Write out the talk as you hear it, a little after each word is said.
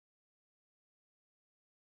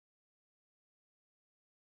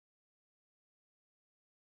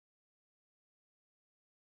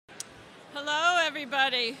Hello,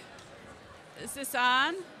 everybody. Is this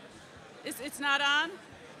on? It's not on?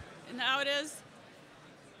 Now it is?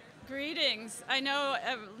 Greetings. I know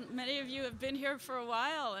many of you have been here for a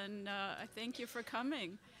while, and I thank you for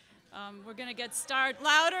coming. We're going to get started.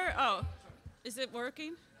 Louder? Oh, is it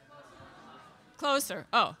working? Closer.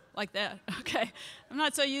 Oh, like that. Okay. I'm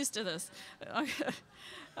not so used to this.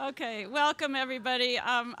 Okay. Welcome, everybody.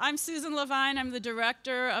 I'm Susan Levine. I'm the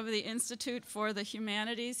director of the Institute for the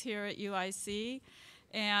Humanities here at UIC.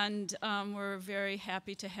 And we're very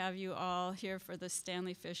happy to have you all here for the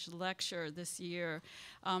Stanley Fish Lecture this year,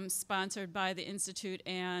 sponsored by the Institute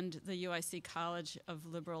and the UIC College of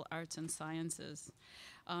Liberal Arts and Sciences.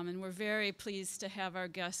 And we're very pleased to have our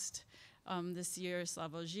guest this year,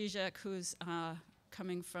 Slavoj Žižek, who's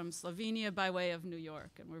coming from Slovenia by way of New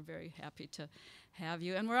York, and we're very happy to have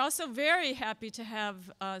you. And we're also very happy to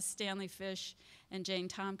have Stanley Fish and Jane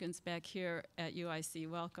Tompkins back here at UIC.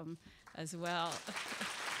 Welcome as well.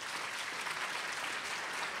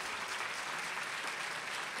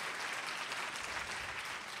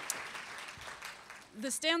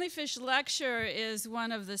 The Stanley Fish Lecture is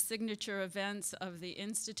one of the signature events of the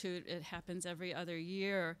Institute. It happens every other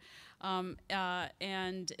year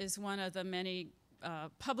and is one of the many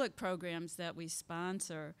public programs that we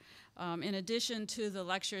sponsor. In addition to the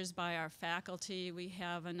lectures by our faculty, we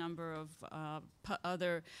have a number of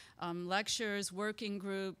other lectures, working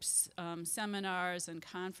groups, seminars, and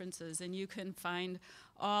conferences, and you can find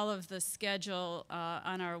all of the schedule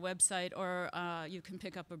on our website, or you can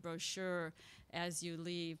pick up a brochure as you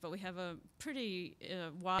leave. But we have a pretty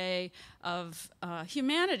wide array of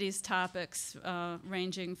humanities topics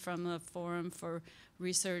ranging from the Forum for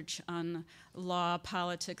Research on Law,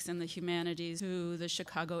 Politics, and the Humanities to the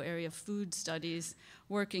Chicago Area Food Studies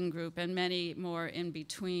Working Group, and many more in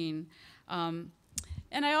between. And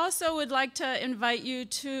I also would like to invite you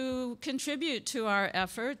to contribute to our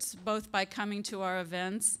efforts, both by coming to our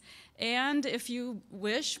events and, if you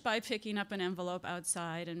wish, by picking up an envelope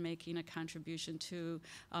outside and making a contribution to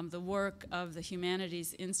the work of the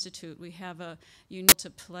Humanities Institute. We have a unique to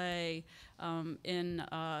play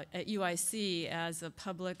at UIC as a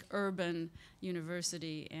public urban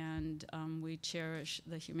university, and we cherish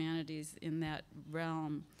the humanities in that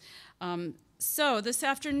realm. So this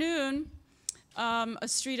afternoon,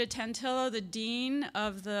 Astrida Tantillo, the Dean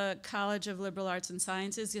of the College of Liberal Arts and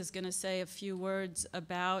Sciences, is going to say a few words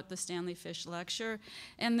about the Stanley Fish Lecture.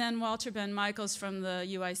 And then Walter Ben Michaels from the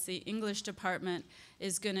UIC English Department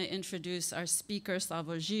is going to introduce our speaker,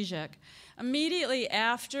 Slavoj Žižek. Immediately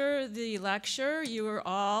after the lecture, you are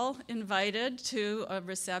all invited to a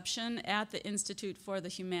reception at the Institute for the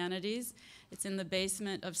Humanities. It's in the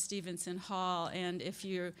basement of Stevenson Hall, and if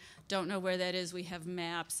you don't know where that is, we have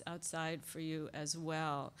maps outside for you as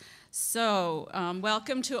well. So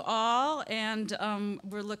welcome to all, and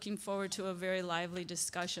we're looking forward to a very lively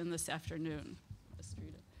discussion this afternoon.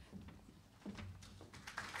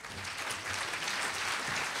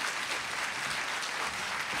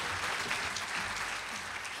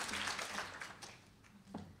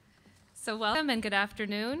 So welcome and good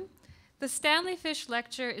afternoon. The Stanley Fish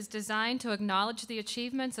Lecture is designed to acknowledge the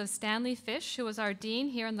achievements of Stanley Fish, who was our dean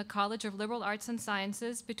here in the College of Liberal Arts and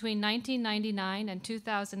Sciences between 1999 and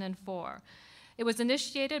 2004. It was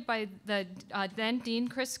initiated by the then Dean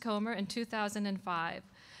Chris Comer in 2005.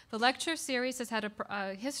 The lecture series has had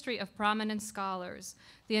a history of prominent scholars.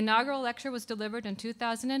 The inaugural lecture was delivered in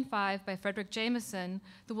 2005 by Frederick Jameson,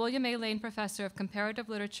 the William A. Lane Professor of Comparative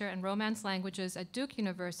Literature and Romance Languages at Duke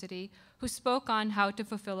University, who spoke on how to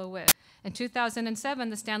fulfill a wish. In 2007,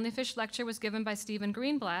 the Stanley Fish Lecture was given by Stephen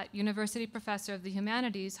Greenblatt, University Professor of the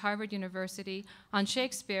Humanities, Harvard University, on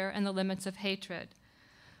Shakespeare and the Limits of Hatred.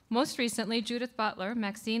 Most recently, Judith Butler,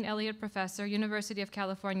 Maxine Elliott Professor, University of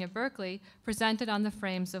California, Berkeley, presented on the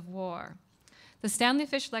frames of war. The Stanley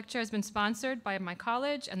Fish Lecture has been sponsored by my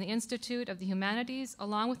college and the Institute of the Humanities,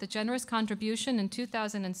 along with a generous contribution in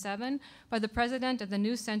 2007 by the president of the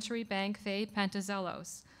New Century Bank, Faye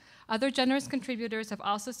Pantazelos. Other generous contributors have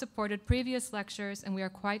also supported previous lectures, and we are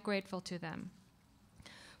quite grateful to them.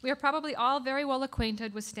 We are probably all very well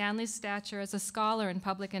acquainted with Stanley's stature as a scholar and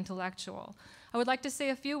public intellectual. I would like to say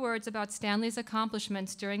a few words about Stanley's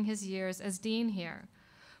accomplishments during his years as dean here.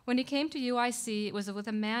 When he came to UIC, it was with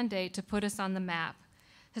a mandate to put us on the map.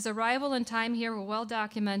 His arrival and time here were well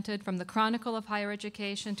documented, from the Chronicle of Higher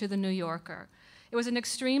Education to the New Yorker. It was an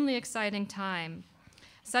extremely exciting time.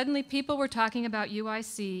 Suddenly, people were talking about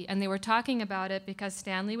UIC, and they were talking about it because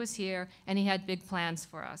Stanley was here and he had big plans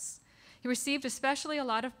for us. He received especially a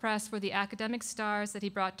lot of press for the academic stars that he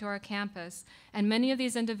brought to our campus, and many of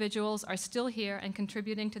these individuals are still here and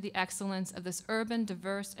contributing to the excellence of this urban,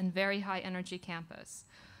 diverse, and very high-energy campus.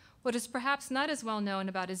 What is perhaps not as well known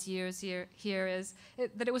about his years here is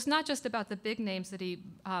that it was not just about the big names that he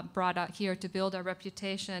brought out here to build our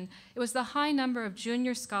reputation. It was the high number of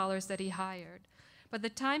junior scholars that he hired. By the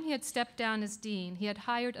time he had stepped down as dean, he had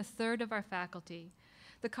hired a third of our faculty.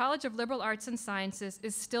 The College of Liberal Arts and Sciences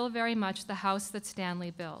is still very much the house that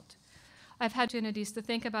Stanley built. I've had opportunities to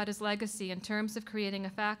think about his legacy in terms of creating a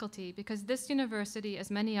faculty because this university, as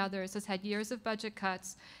many others, has had years of budget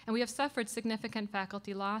cuts, and we have suffered significant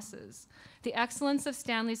faculty losses. The excellence of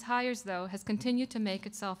Stanley's hires, though, has continued to make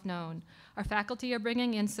itself known. Our faculty are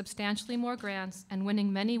bringing in substantially more grants and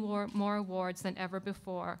winning many more awards than ever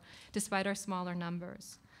before, despite our smaller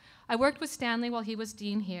numbers. I worked with Stanley while he was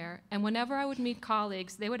dean here, and whenever I would meet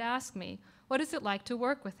colleagues, they would ask me, what is it like to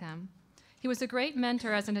work with him? He was a great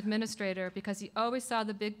mentor as an administrator because he always saw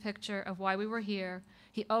the big picture of why we were here.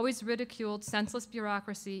 He always ridiculed senseless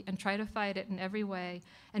bureaucracy and tried to fight it in every way.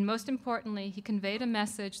 And most importantly, he conveyed a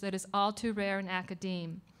message that is all too rare in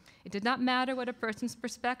academe. It did not matter what a person's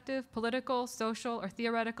perspective, political, social, or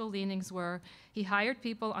theoretical leanings were. He hired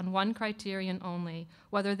people on one criterion only,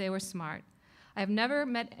 whether they were smart. I have never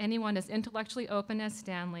met anyone as intellectually open as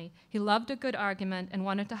Stanley. He loved a good argument and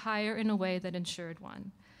wanted to hire in a way that ensured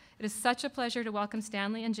one. It is such a pleasure to welcome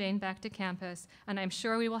Stanley and Jane back to campus, and I'm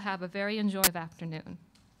sure we will have a very enjoyable afternoon.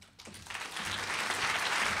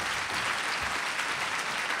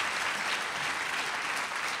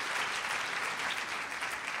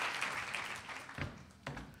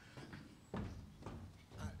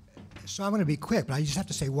 So I'm going to be quick, but I just have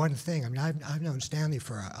to say one thing. I mean, I've known Stanley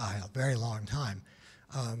for a very long time,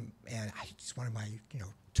 and he's one of my,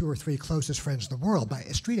 2 or 3 closest friends in the world. But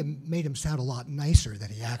Estrita made him sound a lot nicer than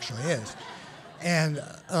he actually is, and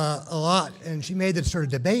And she made the sort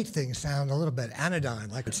of debate thing sound a little bit anodyne,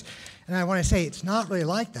 and I want to say it's not really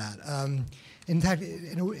like that. In fact,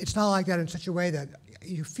 it's not like that in such a way that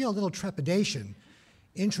you feel a little trepidation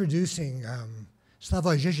introducing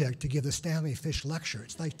Slavoj Žižek to give the Stanley Fish lecture.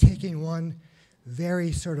 It's like taking one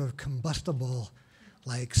very sort of combustible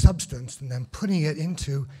substance and then putting it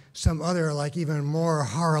into some other even more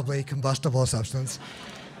horribly combustible substance.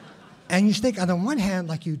 And you think on the one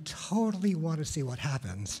hand, you totally want to see what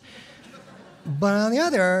happens. But on the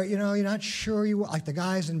other, you're not sure like the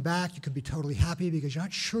guys in back, you could be totally happy because you're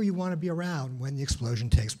not sure you want to be around when the explosion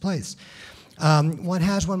takes place. One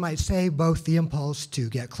has, one might say, both the impulse to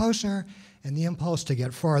get closer and the impulse to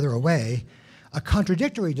get farther away, a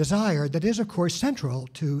contradictory desire that is, of course, central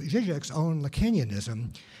to Žižek's own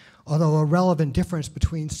Lacanianism, although a relevant difference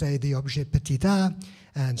between, say, the Objet Petit A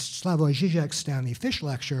and Slavoj Žižek's Stanley Fish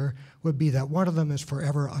lecture would be that one of them is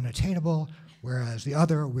forever unattainable, whereas the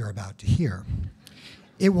other we're about to hear.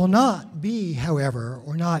 It will not be, however,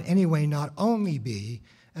 or not anyway, not only be,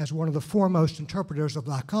 as one of the foremost interpreters of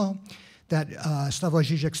Lacan, that Slavoj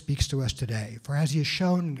Žižek speaks to us today. For as he has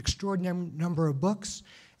shown an extraordinary number of books,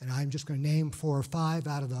 and I'm just going to name 4 or 5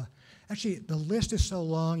 out of the, actually the list is so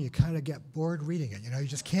long you kind of get bored reading it. You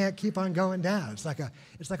just can't keep on going down. It's like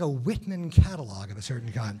a Whitman catalog of a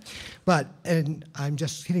certain kind. And I'm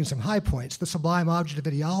just hitting some high points. The Sublime Object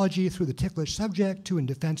of Ideology through the ticklish subject to In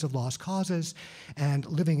Defense of Lost Causes and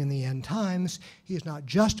Living in the End Times. He is not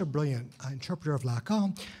just a brilliant interpreter of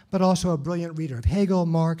Lacan, but also a brilliant reader of Hegel,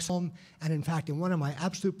 Marx, and in fact, in one of my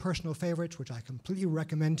absolute personal favorites, which I completely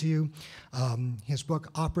recommend to you, his book,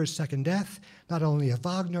 Opera's Second Death, not only of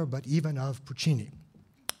Wagner, but even of Puccini.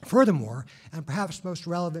 Furthermore, and perhaps most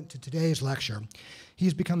relevant to today's lecture,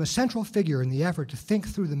 he's become a central figure in the effort to think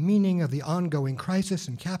through the meaning of the ongoing crisis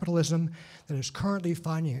in capitalism that is currently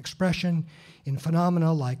finding expression in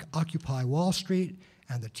phenomena like Occupy Wall Street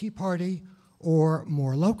and the Tea Party, or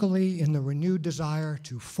more locally, in the renewed desire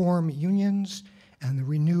to form unions and the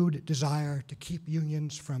renewed desire to keep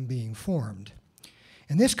unions from being formed.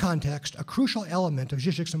 In this context, a crucial element of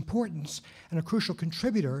Žižek's importance and a crucial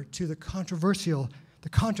contributor to the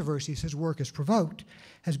controversies his work has provoked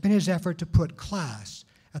has been his effort to put class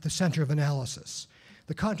at the center of analysis.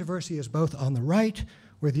 The controversy is both on the right,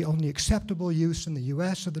 where the only acceptable use in the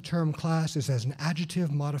US of the term class is as an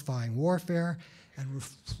adjective modifying warfare and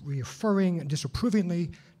referring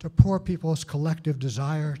disapprovingly to poor people's collective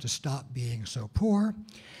desire to stop being so poor,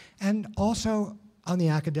 and also on the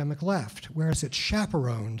academic left, whereas it's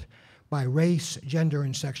chaperoned by race, gender,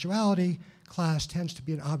 and sexuality, class tends to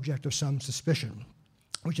be an object of some suspicion,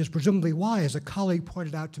 which is presumably why, as a colleague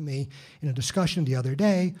pointed out to me in a discussion the other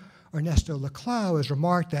day, Ernesto Laclau has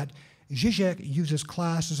remarked that Zizek uses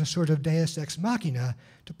class as a sort of deus ex machina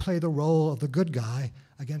to play the role of the good guy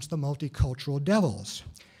against the multicultural devils.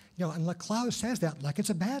 You know, and Laclau says that like it's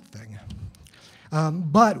a bad thing.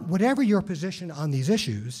 But whatever your position on these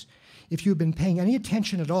issues, if you've been paying any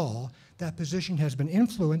attention at all, that position has been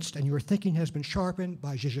influenced and your thinking has been sharpened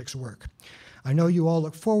by Zizek's work. I know you all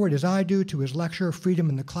look forward, as I do, to his lecture, Freedom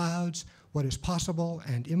in the Clouds, What is Possible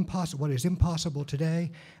and What is Impossible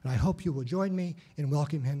Today, and I hope you will join me in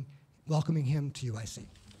welcoming him to UIC.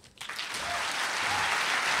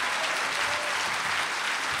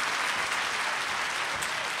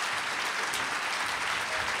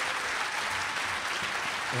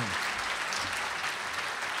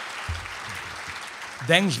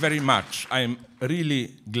 Thanks very much. I'm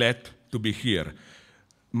really glad to be here.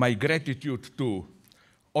 My gratitude to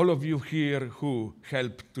all of you here who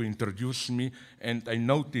helped to introduce me, and I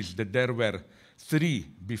noticed that there were 3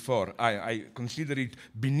 before. I consider it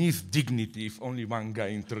beneath dignity if only one guy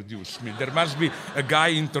introduced me. There must be a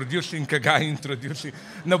guy introducing a guy introducing.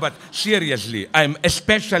 No, but seriously, I'm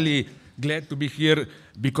especially glad to be here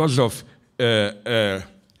because of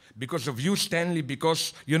you, Stanley,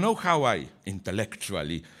 because you know how I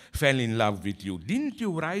intellectually fell in love with you. Didn't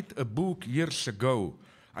you write a book years ago?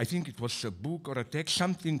 I think it was a book or a text,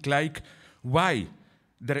 something like why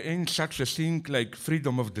there ain't such a thing like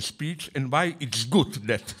freedom of the speech and why it's good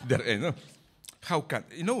that there ain't. How can,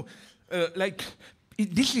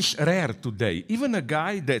 this is rare today. Even a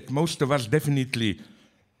guy that most of us definitely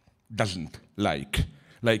doesn't like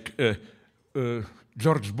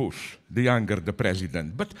George Bush, the younger, the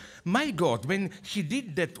president. But my God, when he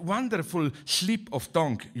did that wonderful slip of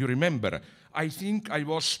tongue, you remember, I think I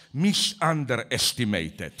was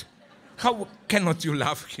misunderestimated. How cannot you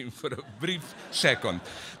love him for a brief second?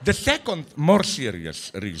 The second, more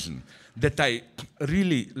serious reason that I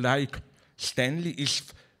really like Stanley is,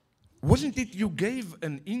 wasn't it you gave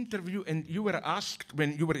an interview and you were asked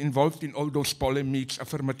when you were involved in all those polemics,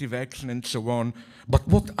 affirmative action and so on, but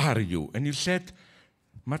what are you? And you said,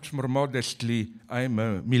 much more modestly, I'm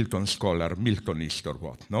a Milton scholar, Miltonist or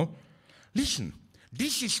what, no? Listen,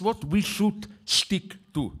 this is what we should stick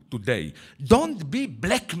to today. Don't be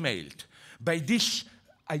blackmailed by this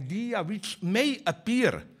idea which may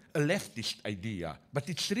appear a leftist idea, but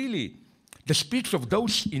it's really the speech of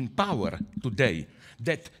those in power today,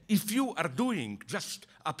 that if you are doing just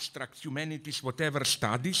abstract humanities, whatever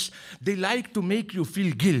studies, they like to make you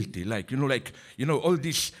feel guilty, all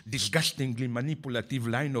this disgustingly manipulative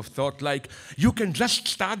line of thought, like you can just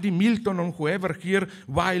study Milton on whoever here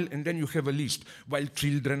and then you have a list, while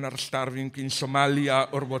children are starving in Somalia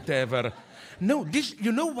or whatever. No,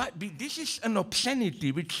 you know what? This is an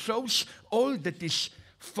obscenity which shows all that is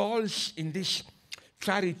false in this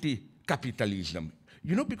charity capitalism.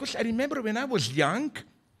 You know, because I remember when I was young,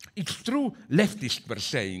 it's true, leftists were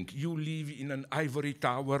saying, you live in an ivory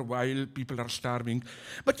tower while people are starving.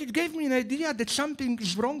 But it gave me an idea that something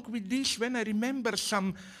is wrong with this when I remember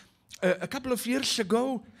a couple of years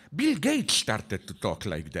ago, Bill Gates started to talk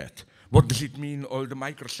like that. What does it mean, all the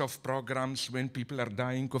Microsoft programs when people are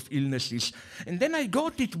dying of illnesses? And then I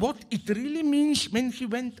got it, what it really means when he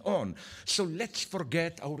went on. So let's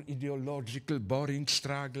forget our ideological, boring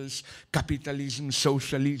struggles, capitalism,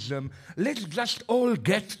 socialism. Let's just all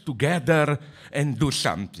get together and do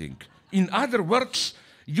something. In other words,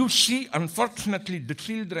 you see, unfortunately,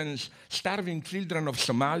 the starving children of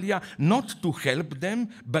Somalia, not to help them,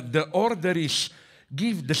 but the order is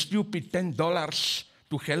give the stupid $10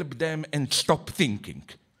 to help them and stop thinking.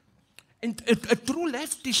 And a true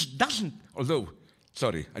leftist doesn't, although,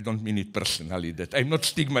 sorry, I don't mean it personally, that I'm not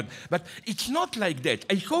stigmatized, but it's not like that.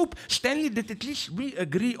 I hope, Stanley, that at least we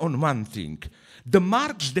agree on one thing. The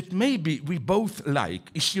Marx that maybe we both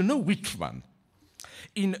like is, you know which one?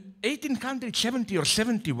 In 1870 or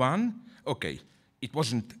 71, okay, it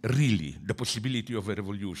wasn't really the possibility of a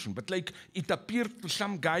revolution, but it appeared to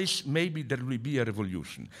some guys maybe there will be a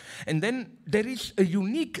revolution. And then there is a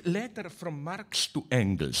unique letter from Marx to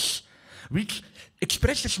Engels, which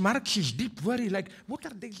expresses Marx's deep worry, what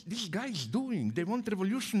are these guys doing? They want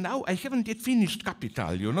revolution now? I haven't yet finished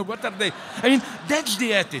Capital, you know, what are they? I mean, that's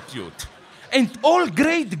the attitude. And all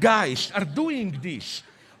great guys are doing this.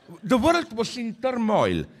 The world was in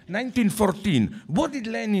turmoil, 1914. What did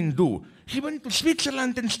Lenin do? He went to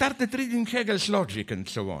Switzerland and started reading Hegel's Logic and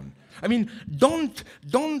so on. I mean, don't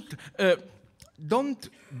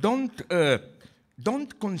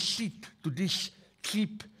concede to this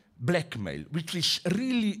cheap blackmail, which is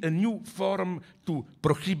really a new form to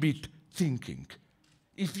prohibit thinking.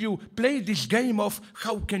 If you play this game of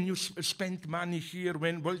how can you spend money here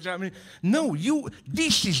when, no,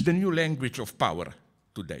 this is the new language of power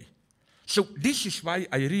today. So this is why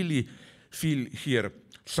I really feel here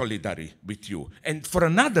solidary with you. And for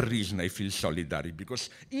another reason I feel solidary, because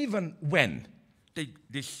even when, take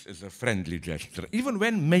this as a friendly gesture, even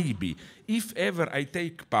when maybe, if ever I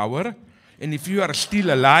take power, and if you are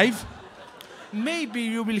still alive, maybe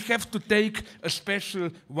you will have to take a special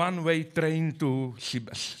one-way train to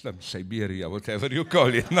Siberia, whatever you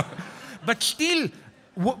call it. No? But still,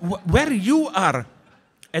 where you are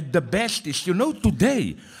at the best is, you know,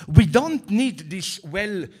 today, we don't need these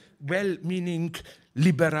well-meaning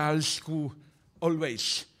liberals who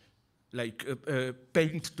always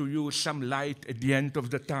paint to you some light at the end of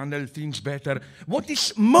the tunnel, things better. What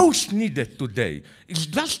is most needed today is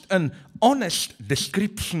just an honest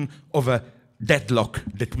description of a deadlock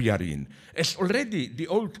that we are in. As already the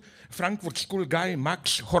old Frankfurt School guy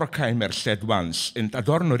Max Horkheimer said once, and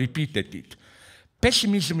Adorno repeated it,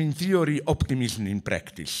 pessimism in theory, optimism in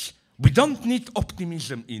practice. We don't need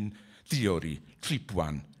optimism in theory, cheap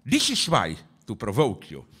one. This is why, to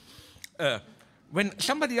provoke you, when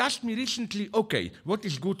somebody asked me recently, okay, what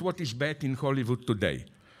is good, what is bad in Hollywood today?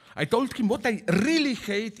 I told him what I really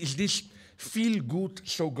hate is this feel-good,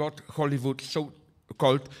 so-called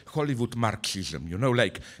Hollywood Marxism, you know,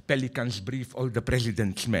 like Pelikan's brief, all the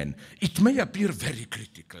president's men. It may appear very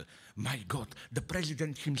critical. My God, the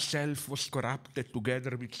president himself was corrupted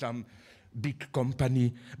together with some big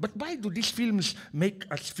company. But why do these films make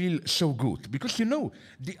us feel so good? Because, you know,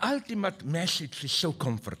 the ultimate message is so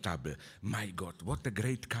comfortable. My God, what a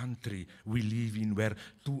great country we live in, where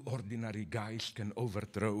two ordinary guys can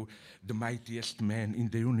overthrow the mightiest man in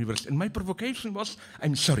the universe. And my provocation was,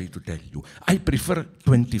 I'm sorry to tell you, I prefer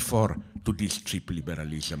 24 to this cheap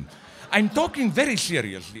liberalism. I'm talking very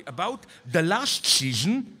seriously about the last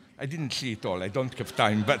season. I didn't see it all, I don't have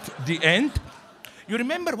time, but the end. You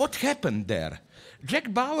remember what happened there?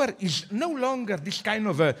 Jack Bauer is no longer this kind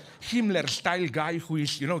of a Himmler-style guy who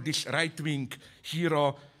is, you know, this right-wing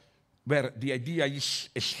hero where the idea is,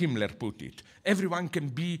 as Himmler put it, everyone can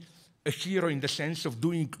be a hero in the sense of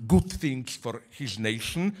doing good things for his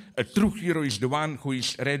nation. A true hero is the one who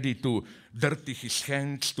is ready to dirty his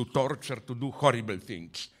hands, to torture, to do horrible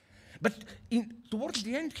things. But towards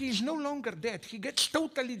the end, he is no longer that. He gets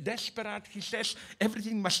totally desperate. He says,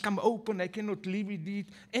 everything must come open. I cannot live with it.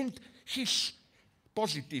 And his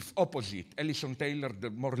positive opposite, Ellison Taylor, the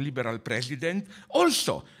more liberal president,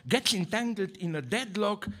 also gets entangled in a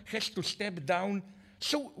deadlock, has to step down.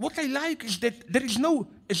 So what I like is that there is no,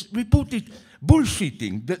 as we put it,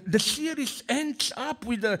 bullshitting. The series ends up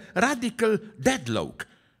with a radical deadlock.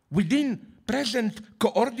 Within present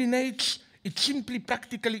coordinates, it's simply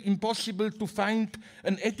practically impossible to find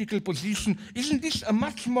an ethical position. Isn't this a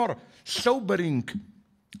much more sobering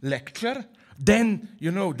lecture than, you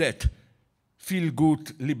know, that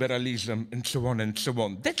feel-good liberalism and so on and so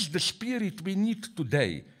on? That's the spirit we need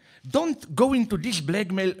today. Don't go into this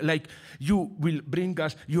blackmail like you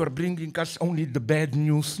are bringing us only the bad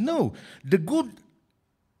news. No, the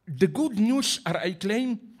good news are, I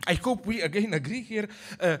claim, I hope we again agree here,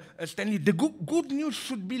 Stanley, the good news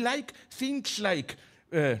should be like things like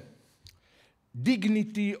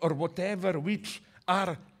dignity or whatever, which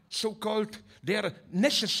are so-called, they are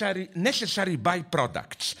necessary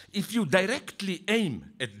byproducts. If you directly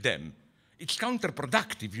aim at them, it's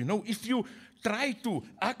counterproductive, you know. If you try to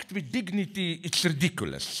act with dignity, it's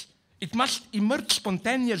ridiculous. It must emerge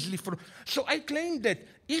spontaneously from. So I claim that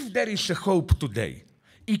if there is a hope today,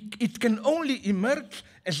 it can only emerge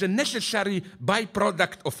as a necessary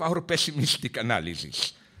byproduct of our pessimistic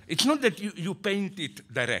analysis. It's not that you paint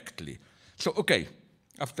it directly. So, okay,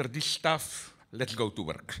 after this stuff, let's go to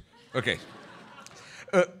work. Okay.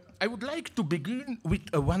 I would like to begin with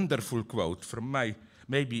a wonderful quote from my,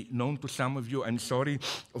 maybe known to some of you, I'm sorry,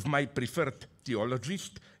 of my preferred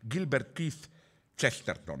theologist, Gilbert Keith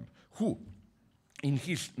Chesterton, who, in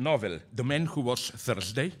his novel, The Man Who Was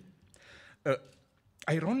Thursday,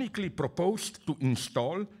 ironically proposed to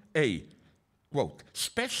install a, quote,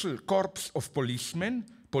 special corps of policemen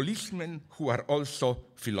who are also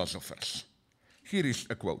philosophers. Here is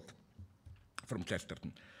a quote from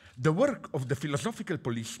Chesterton. The work of the philosophical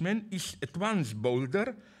policeman is at once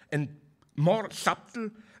bolder and more subtle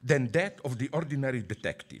than that of the ordinary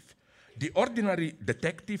detective. The ordinary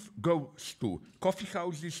detective goes to coffee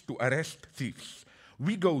houses to arrest thieves.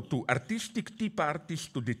 We go to artistic tea parties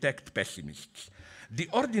to detect pessimists. The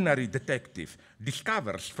ordinary detective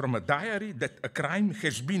discovers from a diary that a crime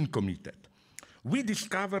has been committed. We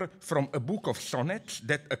discover from a book of sonnets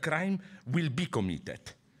that a crime will be committed,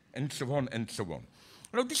 and so on and so on.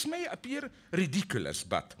 Now, this may appear ridiculous,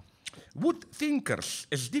 but would thinkers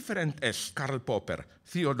as different as Karl Popper,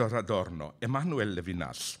 Theodor Adorno, Emmanuel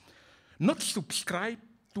Levinas, not subscribe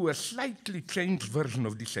to a slightly changed version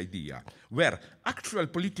of this idea, where actual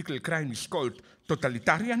political crime is called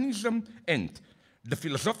totalitarianism and the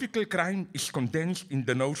philosophical crime is condensed in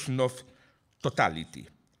the notion of totality.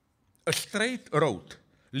 A straight road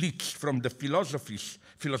leads from the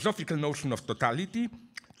philosophical notion of totality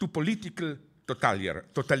to political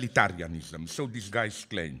totalitarianism, so these guys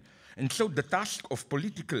claim. And so the task of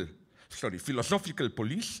philosophical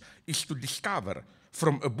police is to discover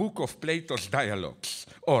from a book of Plato's Dialogues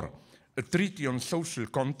or a treaty on social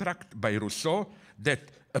contract by Rousseau that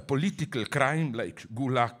a political crime like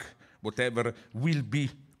Gulag, whatever, will be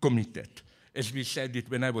committed. As we said it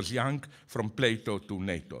when I was young, from Plato to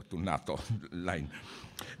NATO line.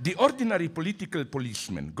 The ordinary political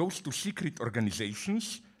policeman goes to secret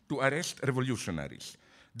organizations to arrest revolutionaries.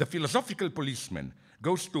 The philosophical policeman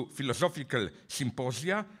goes to philosophical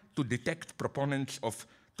symposia to detect proponents of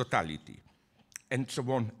totality, and so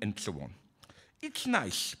on and so on. It's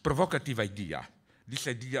nice, provocative idea, this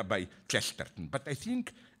idea by Chesterton, but I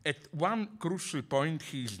think at one crucial point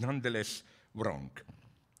he is nonetheless wrong.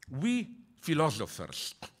 We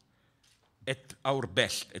philosophers, at our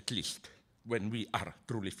best at least, when we are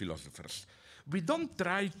truly philosophers, we don't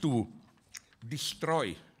try to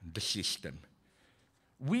destroy the system.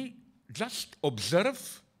 We just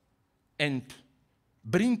observe and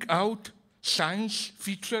bring out science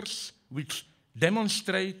features which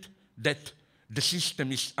demonstrate that the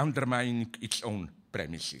system is undermining its own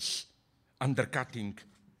premises, undercutting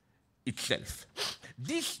itself.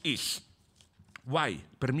 This is why,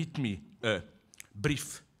 permit me a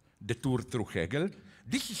brief detour through Hegel,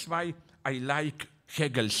 this is why I like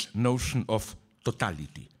Hegel's notion of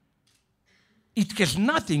totality. It has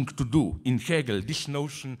nothing to do in Hegel, this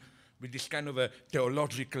notion, with this kind of a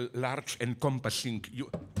theological, large, encompassing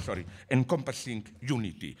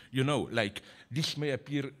unity. You know, like, this may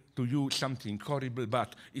appear to you something horrible,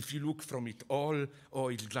 but if you look from it all, oh,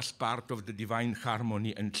 it's just part of the divine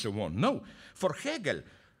harmony and so on. No, for Hegel,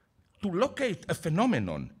 to locate a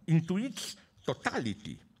phenomenon into its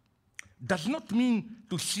totality does not mean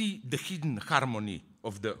to see the hidden harmony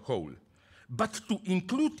of the whole, but to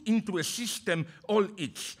include into a system all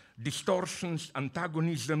its distortions,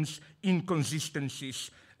 antagonisms,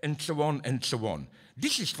 inconsistencies, and so on and so on.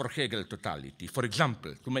 This is for Hegel totality. For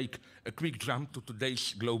example, to make a quick jump to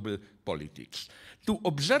today's global politics. To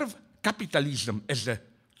observe capitalism as a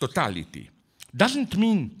totality doesn't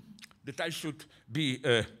mean that I should be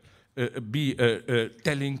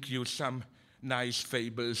telling you some nice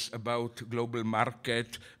fables about global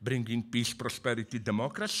market, bringing peace, prosperity,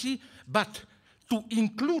 democracy, but to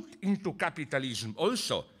include into capitalism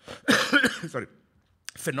also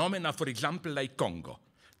phenomena, for example, like Congo.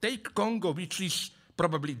 Take Congo, which is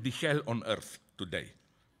probably the hell on earth today.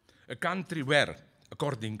 A country where,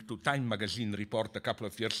 according to Time magazine report a couple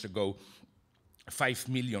of years ago, 5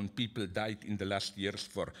 million people died in the last years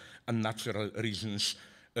for unnatural reasons,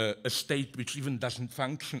 a state which even doesn't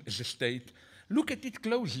function as a state. Look at it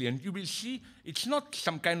closely and you will see it's not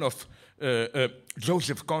some kind of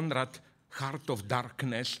Joseph Conrad heart of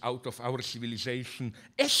darkness out of our civilization.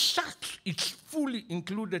 As such, it's fully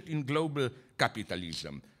included in global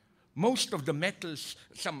capitalism. Most of the metals,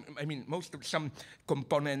 some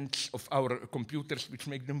components of our computers which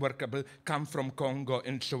make them workable come from Congo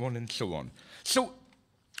and so on and so on. So,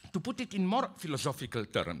 to put it in more philosophical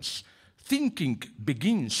terms, thinking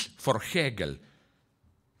begins for Hegel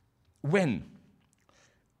when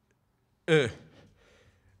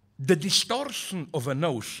the distortion of a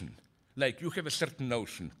notion, like you have a certain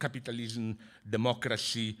notion, capitalism,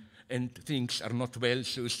 democracy, and things are not well,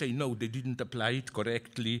 so you say, no, they didn't apply it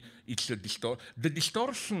correctly, it's a the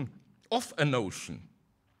distortion of a notion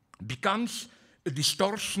becomes a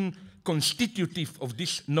distortion constitutive of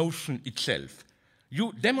this notion itself.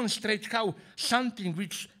 You demonstrate how something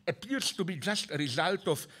which appears to be just a result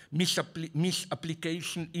of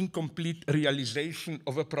misapplication, incomplete realization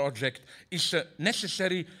of a project is a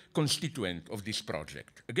necessary constituent of this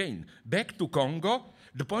project. Again, back to Congo,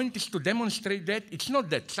 the point is to demonstrate that it's not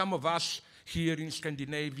that some of us here in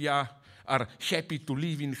Scandinavia are happy to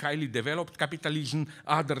live in highly developed capitalism,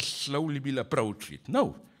 others slowly will approach it.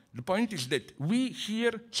 No, the point is that we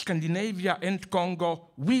here, Scandinavia and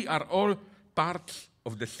Congo, we are all parts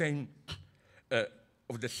of the same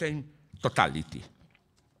totality.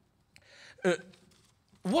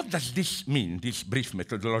 What does this mean, this brief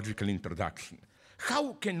methodological introduction?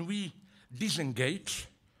 How can we disengage,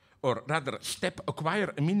 or rather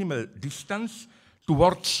acquire a minimal distance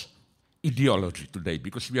towards ideology today?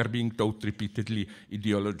 Because we are being taught repeatedly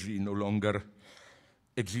ideology no longer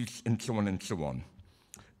exists, and so on and so on.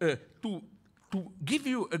 To to give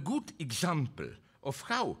you a good example of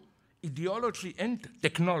how ideology and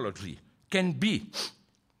technology can be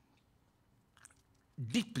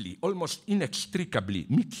deeply, almost inextricably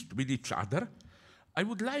mixed with each other, I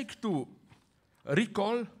would like to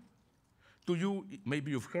recall to you,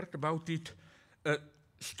 maybe you've heard about it, a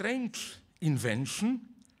strange invention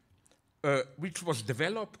which was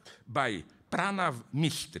developed by Pranav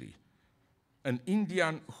Mistry, an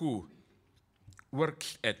Indian who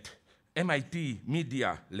works at MIT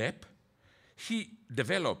Media Lab. He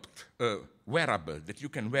developed a wearable that you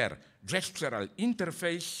can wear, gestural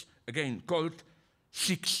interface, again called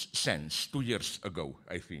Sixth Sense, 2 years ago,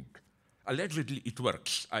 I think. Allegedly it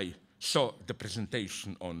works. I saw the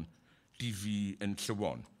presentation on TV and so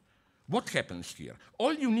on. What happens here?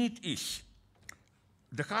 All you need is,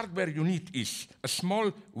 the hardware you need is a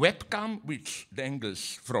small webcam which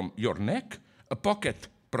dangles from your neck, a pocket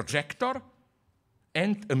projector,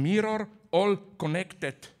 and a mirror, all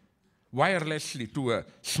connected wirelessly to a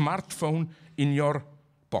smartphone in your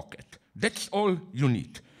pocket. That's all you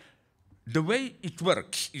need. The way it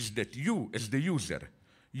works is that you, as the user,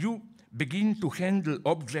 you begin to handle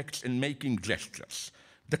objects and making gestures.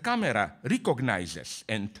 The camera recognizes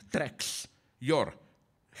and tracks your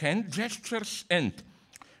hand gestures and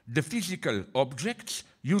the physical objects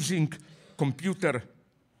using computer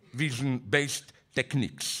vision-based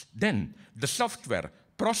techniques. Then the software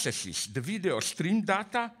processes the video stream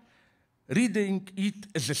data, reading it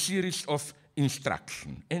as a series of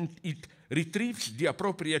instructions, and it retrieves the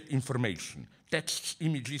appropriate information, texts,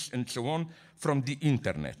 images, and so on, from the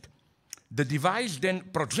internet. The device then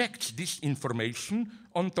projects this information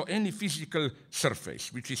onto any physical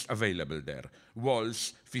surface which is available there,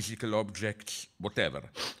 walls, physical objects, whatever.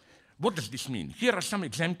 What does this mean? Here are some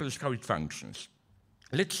examples how it functions.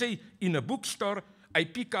 Let's say in a bookstore, I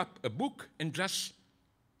pick up a book and just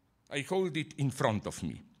I hold it in front of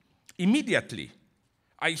me. Immediately,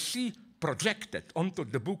 I see projected onto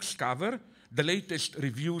the book's cover the latest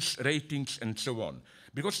reviews, ratings, and so on.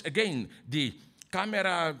 Because again, the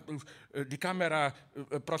camera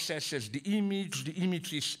processes the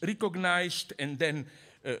image is recognized, and then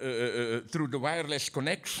through the wireless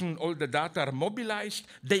connection, all the data are mobilized,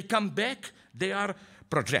 they come back, they are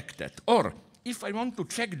projected. Or, if I want to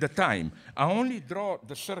check the time, I only draw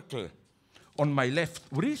the circle on my left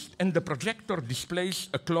wrist, and the projector displays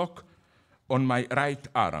a clock on my right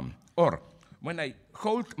arm. Or, when I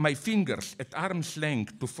hold my fingers at arm's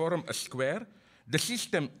length to form a square, the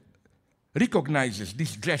system recognizes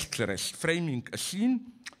this gesture as framing a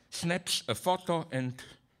scene, snaps a photo, and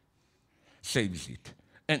saves it.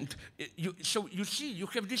 And so you see, you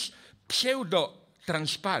have this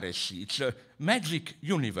pseudo-transparency. It's a magic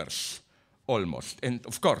universe, almost. And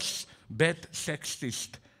of course, bad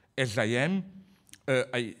sexist as I am,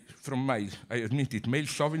 from my, I admit it, male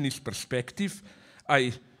chauvinist perspective,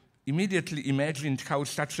 I immediately imagined how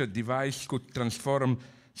such a device could transform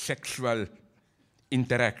sexual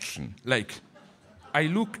interaction. Like, I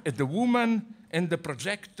look at the woman and the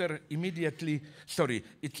projector immediately,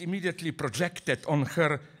 it's immediately projected on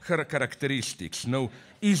her characteristics. No,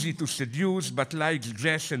 easy to seduce, but likes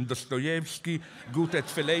jazz and Dostoevsky, good at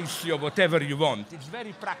fellatio, whatever you want. It's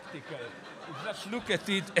very practical. You just look at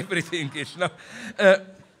it, everything is. No.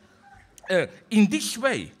 In this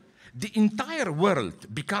way, the entire world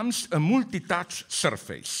becomes a multi-touch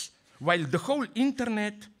surface, while the whole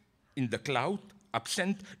internet in the cloud,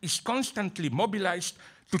 absent, is constantly mobilized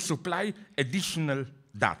to supply additional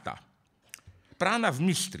data. Pranav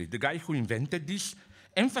Mistry, the guy who invented this,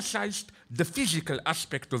 emphasized the physical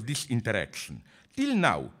aspect of this interaction. Till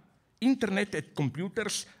now, internet and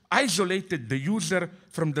computers isolated the user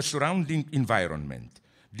from the surrounding environment.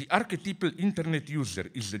 The archetypal internet user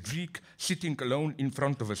is a geek sitting alone in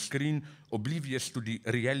front of a screen, oblivious to the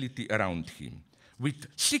reality around him. With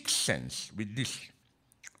Sixth Sense, with these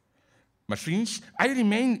machines, I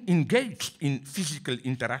remain engaged in physical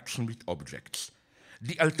interaction with objects.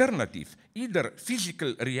 The alternative, either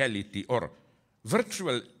physical reality or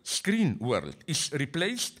virtual screen world, is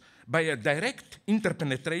replaced by a direct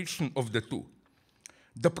interpenetration of the two.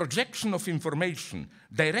 The projection of information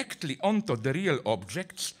directly onto the real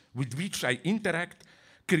objects with which I interact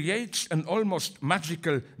creates an almost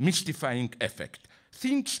magical, mystifying effect.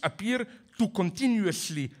 Things appear to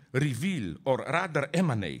continuously reveal, or rather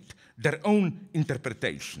emanate, their own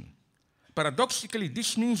interpretation. Paradoxically,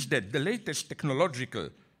 this means that the latest technological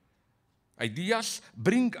ideas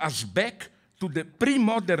bring us back to the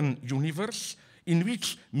pre-modern universe in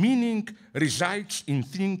which meaning resides in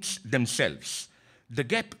things themselves. The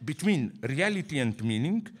gap between reality and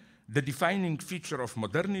meaning, the defining feature of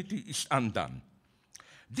modernity, is undone.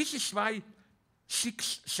 This is why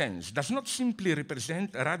sixth sense does not simply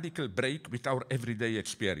represent a radical break with our everyday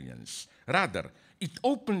experience. Rather, it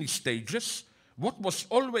openly stages what was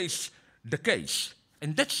always the case.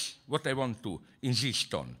 And that's what I want to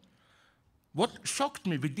insist on. What shocked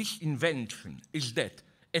me with this invention is that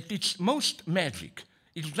at its most magic,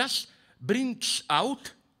 it just brings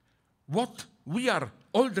out what we are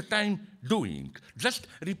all the time doing. Just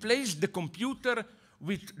replace the computer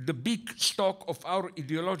with the big stock of our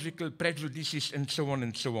ideological prejudices and so on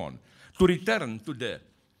and so on. To return to the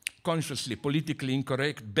consciously politically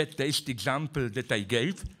incorrect, bad taste example that I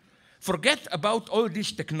gave, forget about all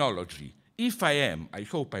this technology. If I am, I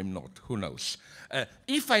hope I'm not, who knows,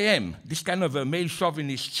 if I am this kind of a male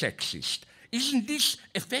chauvinist sexist, isn't this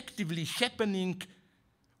effectively happening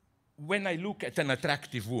when I look at an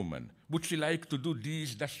attractive woman? Would she like to do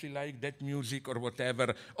this? Does she like that music or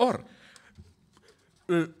whatever? Or,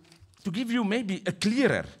 to give you maybe a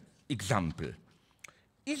clearer example,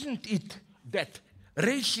 isn't it that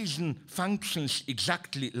racism functions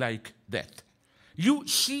exactly like that? You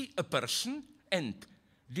see a person and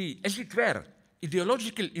the, as it were,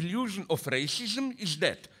 ideological illusion of racism is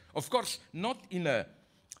that, of course, not in a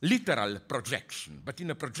literal projection, but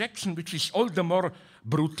in a projection which is all the more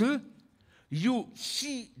brutal, you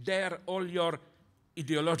see there all your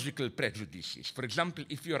ideological prejudices. For example,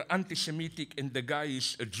 if you're anti-Semitic and the guy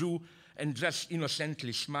is a Jew and just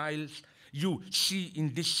innocently smiles, you see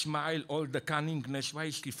in this smile all the cunningness. Why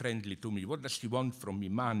is he friendly to me? What does he want from me?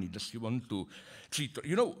 Money? Does he want to cheat?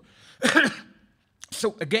 You know,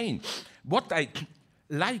 so again, what I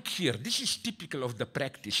like here, this is typical of the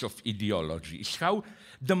practice of ideology, is how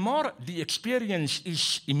the more the experience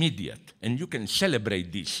is immediate, and you can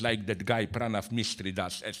celebrate this, like that guy Pranav Mistry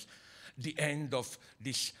does, as the end of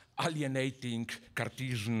this alienating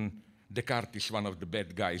Cartesian. Descartes is one of the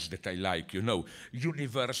bad guys that I like, you know,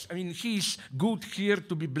 universe. I mean, he's good here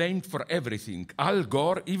to be blamed for everything. Al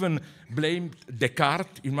Gore even blamed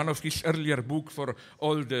Descartes in one of his earlier books for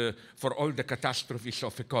all the catastrophes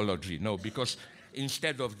of ecology, no, because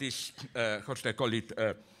instead of this, how should I call it,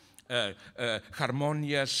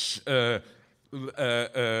 harmonious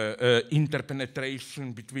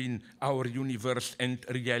interpenetration between our universe and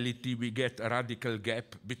reality, we get a radical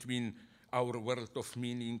gap between our world of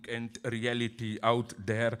meaning and reality out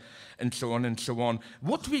there, and so on and so on.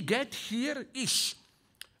 What we get here is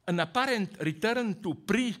an apparent return to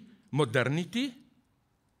pre-modernity,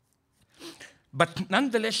 but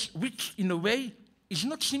nonetheless, which in a way is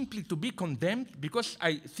not simply to be condemned, because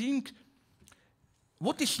I think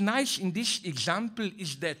what is nice in this example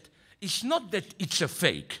is that it's not that it's a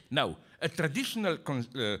fake. Now, a traditional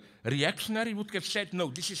reactionary would have said, no,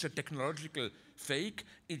 this is a technological fake.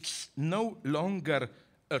 It's no longer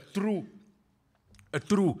a true,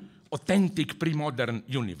 authentic, pre-modern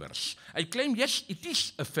universe. I claim, yes, it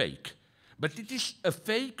is a fake, but it is a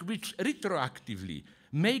fake which retroactively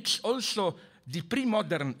makes also the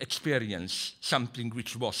pre-modern experience something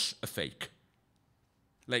which was a fake.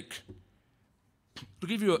 Like, to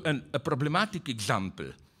give you a problematic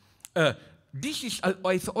example, this is,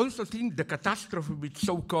 I also think, the catastrophe with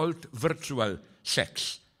so-called virtual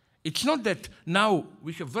sex. It's not that now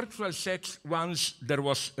we have virtual sex once there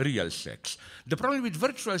was real sex. The problem with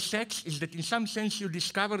virtual sex is that in some sense you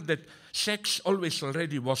discover that sex always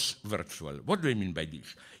already was virtual. What do I mean by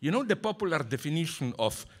this? You know the popular definition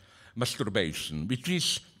of masturbation, which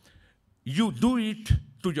is you do it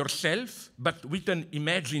to yourself, but with an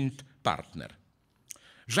imagined partner.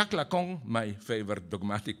 Jacques Lacan, my favorite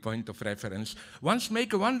dogmatic point of reference, once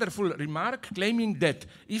made a wonderful remark claiming that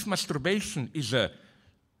if masturbation is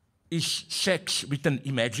sex with an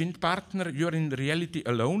imagined partner, you're in reality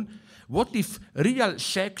alone. What if real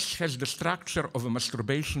sex has the structure of a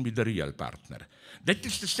masturbation with a real partner? That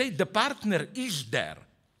is to say, the partner is there,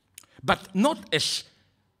 but not as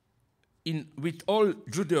with all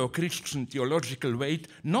Judeo-Christian theological weight,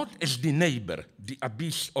 not as the neighbor, the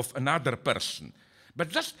abyss of another person, but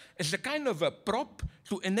just as a kind of a prop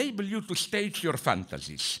to enable you to stage your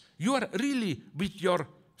fantasies. You are really with your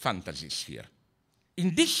fantasies here.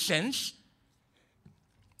 In this sense,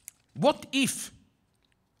 what if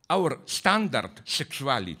our standard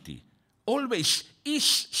sexuality always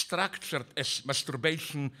is structured as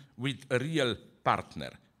masturbation with a real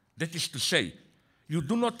partner? That is to say, you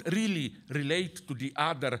do not really relate to the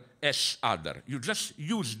other as other. You just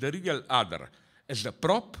use the real other as a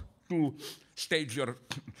prop to stage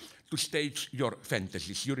your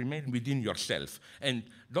fantasies. You remain within yourself. And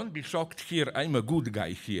don't be shocked here, I'm a good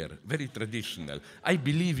guy here, very traditional. I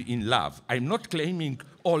believe in love. I'm not claiming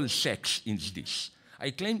all sex in this.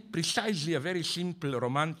 I claim precisely a very simple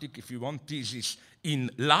romantic, if you want, thesis. In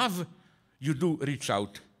love, you do reach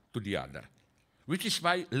out to the other. Which is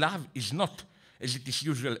why love is not, as it is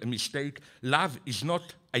usually a mistake, love is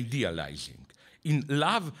not idealizing. In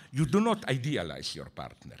love, you do not idealize your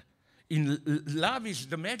partner. Love is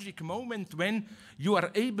the magic moment when you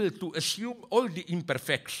are able to assume all the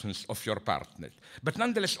imperfections of your partner, but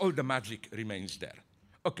nonetheless all the magic remains there.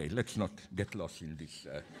 Okay, let's not get lost in this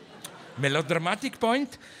melodramatic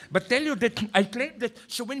point, but tell you that I claim that,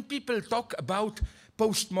 so when people talk about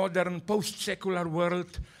postmodern, post-secular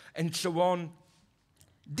world, and so on,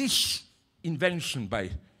 this invention by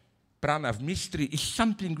Pranav Mistry is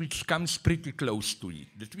something which comes pretty close to it.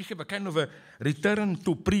 That we have a kind of a return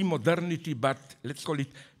to pre-modernity, but let's call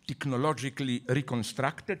it technologically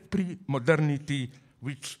reconstructed pre-modernity,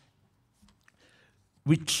 which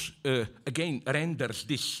again renders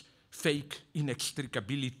this fake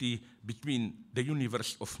inextricability between the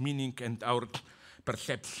universe of meaning and our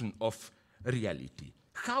perception of reality.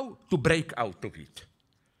 How to break out of it?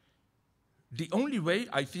 The only way,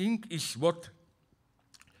 I think, is what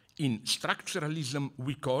in structuralism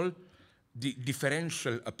we call the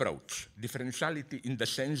differential approach. Differentiality in the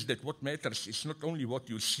sense that what matters is not only what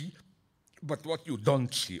you see, but what you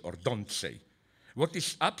don't see or don't say. What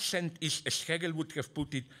is absent is, as Hegel would have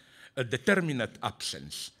put it, a determinate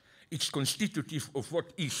absence. It's constitutive of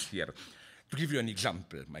what is here. To give you an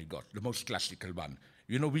example, my God, the most classical one,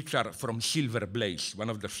 you know, which are from Silver Blaze, one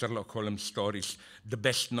of the Sherlock Holmes stories, the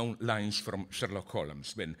best-known lines from Sherlock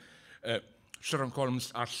Holmes, when Sherlock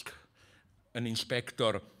Holmes asked an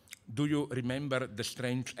inspector, do you remember the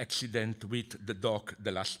strange accident with the dog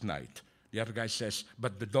the last night? The other guy says,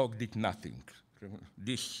 but the dog did nothing.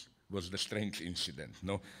 This was the strange incident,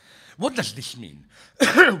 no? What does this mean?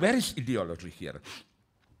 Where is ideology here?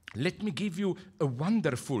 Let me give you a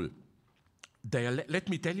wonderful, let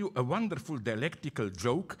me tell you a wonderful dialectical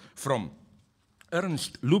joke from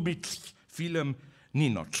Ernst Lubitsch's film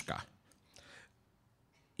Ninotchka.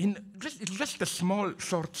 It's just a small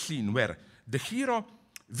short scene where the hero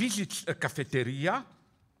visits a cafeteria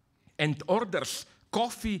and orders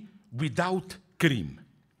coffee without cream.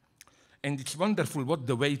 And it's wonderful what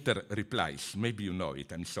the waiter replies. Maybe you know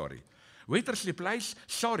it, I'm sorry. Waiter replies,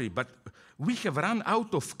 sorry, but we have run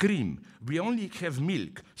out of cream. We only have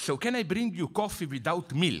milk. So can I bring you coffee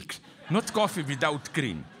without milk, not coffee without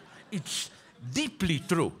cream? It's deeply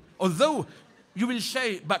true. Although you will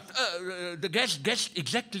say, but the guest guessed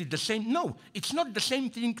exactly the same. No, it's not the same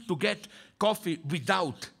thing to get coffee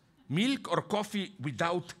without milk or coffee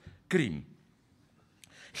without cream.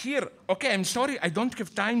 Here, okay, I'm sorry, I don't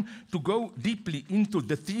have time to go deeply into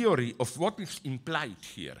the theory of what is implied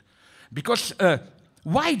here. Because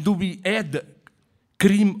why do we add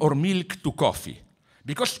cream or milk to coffee?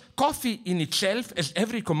 Because coffee in itself, as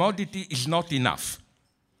every commodity, is not enough.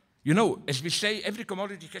 You know, as we say, every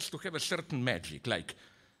commodity has to have a certain magic, like,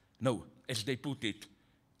 no, as they put it,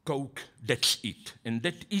 Coke, that's it. And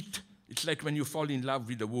that it, it's like when you fall in love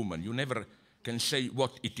with a woman, you never can say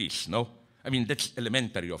what it is, no? I mean, that's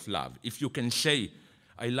elementary of love. If you can say,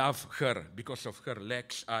 I love her because of her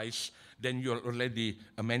legs, eyes, then you're already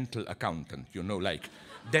a mental accountant, you know, like,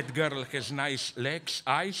 that girl has nice legs,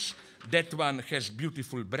 eyes, that one has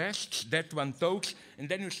beautiful breasts, that one talks, and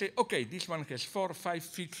then you say, okay, this one has 4 or 5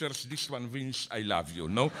 features, this one wins, I love you,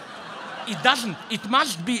 no? It doesn't, it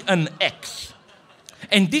must be an X.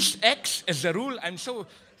 And this X, as a rule, I'm so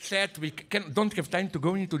sad we don't have time to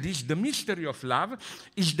go into this, the mystery of love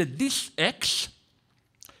is that this X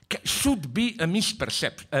should be a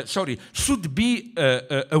misperception, should be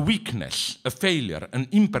a weakness, a failure, an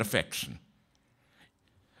imperfection.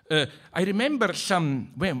 I remember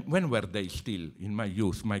when were they still in my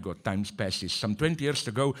youth? My God, time passes. Some 20 years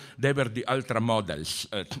ago, they were the ultra models,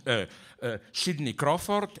 Sidney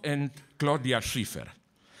Crawford and Claudia Schiffer.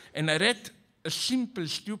 And I read a simple,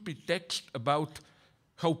 stupid text about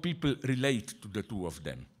how people relate to the two of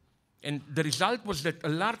them. And the result was that a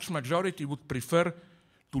large majority would prefer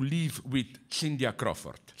to live with Cindy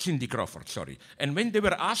Crawford. And when they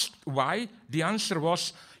were asked why, the answer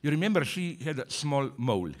was, you remember she had a small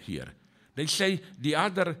mole here. They say the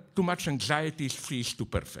other, too much anxiety, she is too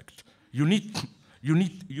perfect. You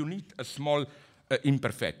need a small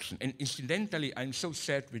imperfection. And incidentally, I'm so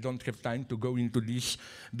sad we don't have time to go into this,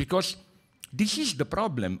 because this is the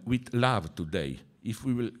problem with love today. If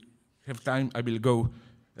we will have time, I will go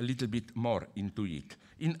a little bit more into it.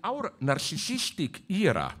 In our narcissistic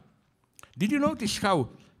era, did you notice how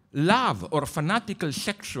love or fanatical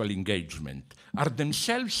sexual engagement are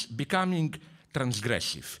themselves becoming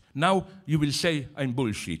transgressive? Now you will say, I'm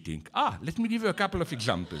bullshitting. Let me give you a couple of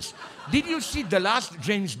examples. Did you see the last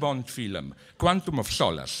James Bond film, Quantum of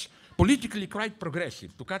Solace? politically quite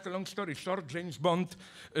progressive. To cut a long story short, James Bond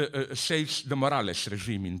saves the Morales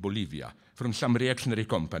regime in Bolivia from some reactionary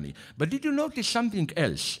company. But did you notice something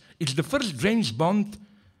else? It's the first James Bond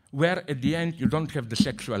where at the end you don't have the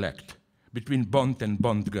sexual act between Bond and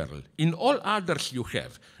Bond girl. In all others you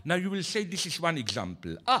have. Now you will say this is one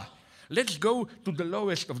example. Let's go to the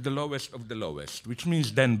lowest of the lowest of the lowest, which means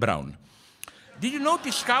Dan Brown. Did you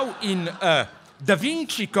notice how in Da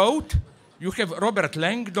Vinci Code you have Robert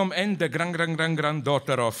Langdon and the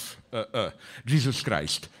granddaughter of Jesus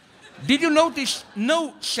Christ? Did you notice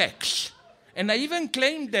no sex? And I even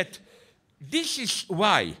claim that this is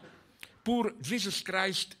why poor Jesus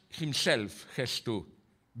Christ himself has to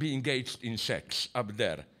be engaged in sex up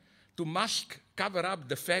there, to cover up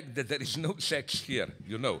the fact that there is no sex here,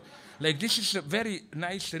 you know. Like, this is a very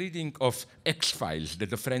nice reading of X-Files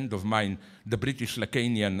that a friend of mine, the British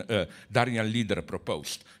Lacanian Darian leader,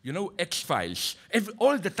 proposed. You know, X-Files,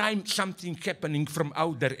 all the time something happening from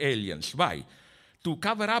outer aliens. Why? To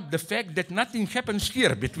cover up the fact that nothing happens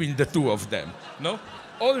here between the two of them, no?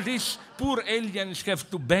 All these poor aliens have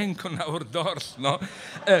to bang on our doors, no?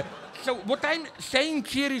 So what I'm saying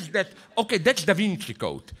here is that, okay, that's Da Vinci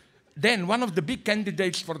Code. Then one of the big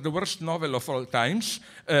candidates for the worst novel of all times,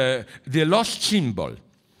 The Lost Symbol.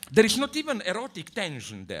 There is not even erotic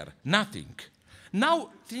tension there, nothing.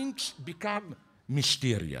 Now things become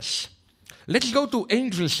mysterious. Let's go to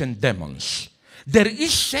Angels and Demons. There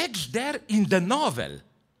is sex there in the novel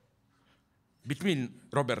between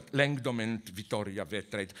Robert Langdon and Vittoria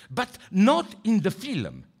Vertrade, but not in the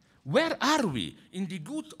film. Where are we? In the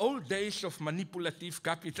good old days of manipulative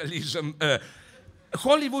capitalism,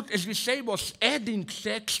 Hollywood, as we say, was adding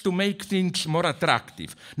sex to make things more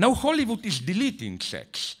attractive. Now Hollywood is deleting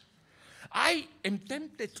sex. I am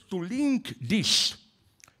tempted to link this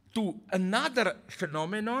to another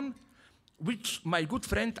phenomenon which my good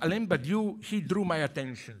friend Alain Badiou, he drew my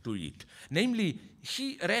attention to it. Namely,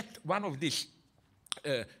 he read one of these,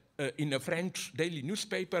 in a French daily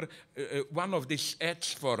newspaper, one of these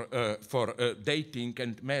ads for dating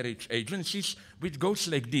and marriage agencies, which goes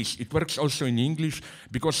like this. It works also in English,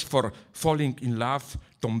 because for falling in love,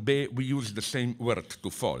 tomber, we use the same word, to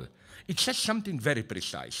fall. It says something very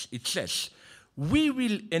precise. It says, we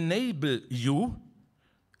will enable you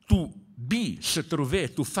to se trouver,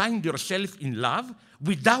 to find yourself in love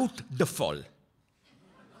without the fall,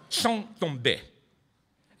 sans tomber.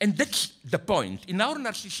 And that's the point. In our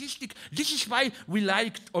narcissistic, this is why we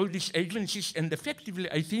liked all these agencies, and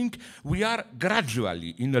effectively I think we are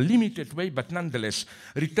gradually, in a limited way, but nonetheless,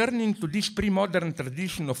 returning to this pre-modern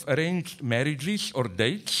tradition of arranged marriages or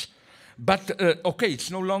dates. But, okay,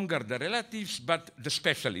 it's no longer the relatives, but the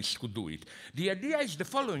specialists who do it. The idea is the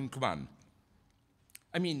following one.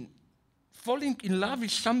 I mean, falling in love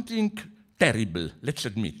is something terrible, let's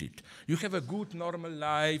admit it. You have a good, normal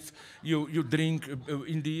life, you drink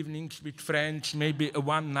in the evenings with friends, maybe a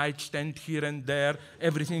one-night stand here and there,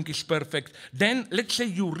 everything is perfect. Then, let's say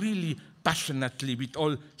you really passionately, with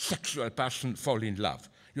all sexual passion, fall in love.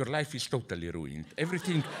 Your life is totally ruined.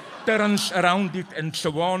 Everything turns around it and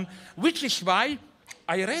so on, which is why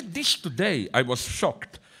I read this today. I was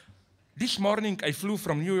shocked. This morning, I flew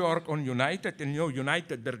from New York on United, and you know,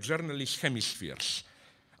 United, their journalist hemispheres.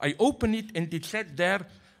 I opened it, and it said there,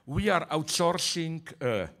 we are outsourcing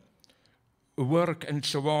work and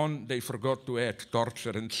so on. They forgot to add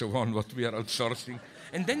torture and so on, what we are outsourcing.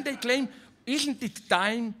 And then they claim, isn't it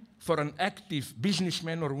time for an active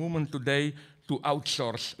businessman or woman today to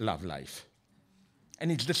outsource love life?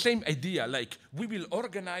 And it's the same idea, like, we will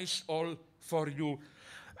organize all for you.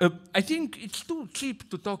 I think it's too cheap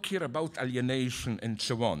to talk here about alienation and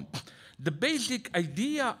so on. The basic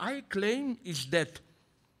idea, I claim, is that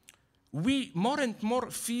we more and more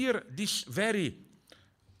fear this very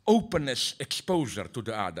openness, exposure to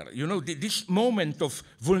the other. You know, this moment of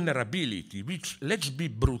vulnerability, which, let's be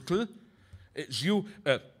brutal, as you,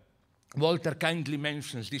 Walter kindly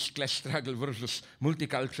mentions this class struggle versus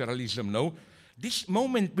multiculturalism, no? This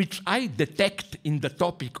moment which I detect in the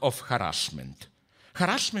topic of harassment.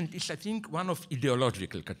 Harassment is, I think, one of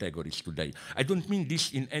ideological categories today. I don't mean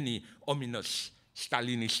this in any ominous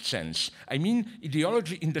Stalinist sense. I mean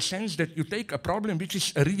ideology in the sense that you take a problem which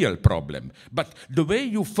is a real problem, but the way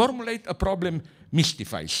you formulate a problem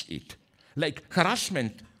mystifies it. Like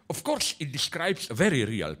harassment, of course, it describes a very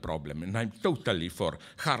real problem, and I'm totally for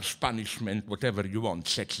harsh punishment, whatever you want,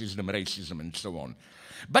 sexism, racism, and so on.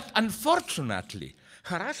 But unfortunately,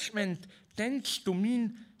 harassment tends to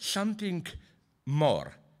mean something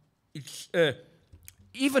more. It's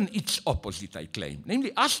even its opposite, I claim.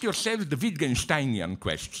 Namely, ask yourself the Wittgensteinian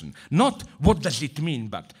question. Not what does it mean,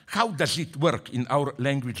 but how does it work in our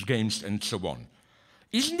language games and so on.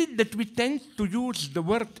 Isn't it that we tend to use the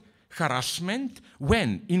word harassment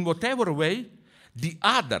when, in whatever way, the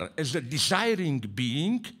other as a desiring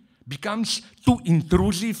being becomes too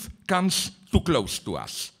intrusive, comes too close to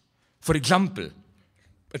us? For example,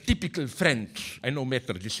 a typical French, I know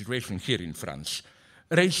better the situation here in France,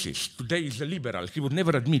 racist. Today is a liberal. He would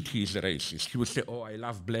never admit he is a racist. He would say, oh, I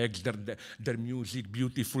love blacks, their music,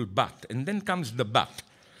 beautiful, but. And then comes the but.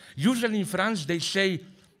 Usually in France they say,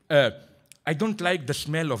 I don't like the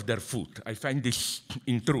smell of their food. I find this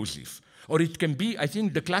intrusive. Or it can be, I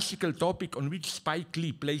think, the classical topic on which Spike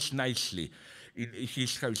Lee plays nicely in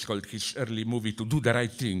his, how it's called, his early movie, To Do the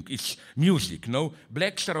Right Thing. It's music, no?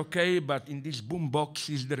 Blacks are okay, but in these boom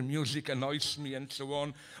boxes, their music annoys me and so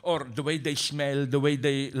on. Or the way they smell, the way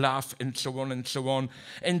they laugh, and so on and so on.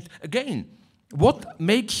 And again, what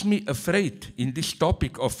makes me afraid in this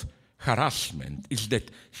topic of harassment is that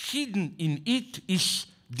hidden in it is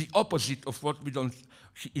the opposite of what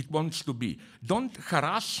it wants to be. Don't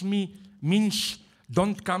harass me means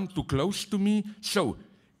don't come too close to me. So,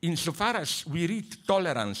 insofar as we read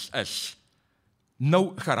tolerance as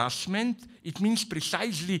no harassment, it means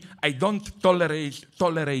precisely I don't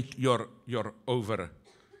tolerate your over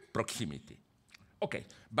proximity. Okay,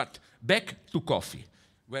 but back to coffee,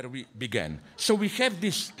 where we began. So we have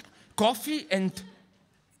this coffee, and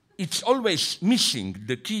it's always missing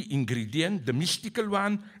the key ingredient, the mystical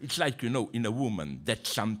one. It's like, you know, in a woman,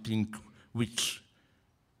 that's something which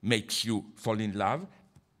makes you fall in love.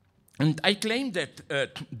 And I claim that,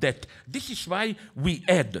 that this is why we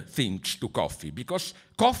add things to coffee, because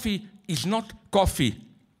coffee is not coffee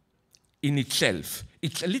in itself.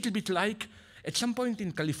 It's a little bit like, at some point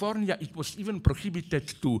in California, it was even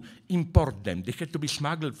prohibited to import them. They had to be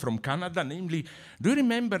smuggled from Canada, namely, do you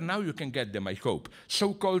remember, now you can get them, I hope,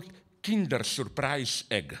 so-called Kinder Surprise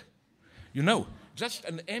egg. You know, just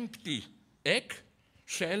an empty egg,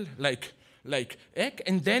 shell, like egg,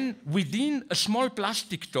 and then within a small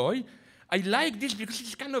plastic toy. I like this because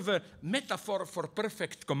it's kind of a metaphor for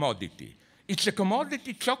perfect commodity. It's a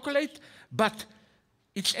commodity chocolate, but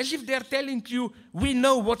it's as if they're telling you, we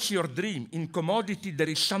know what's your dream. In commodity, there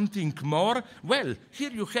is something more. Well,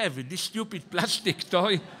 here you have it, this stupid plastic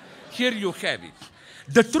toy. Here you have it.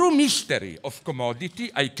 The true mystery of commodity,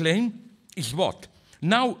 I claim, is what?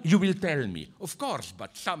 Now you will tell me, of course,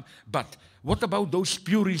 but what about those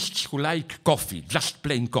purists who like coffee, just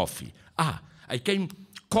plain coffee?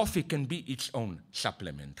 Coffee can be its own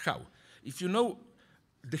supplement. How? If you know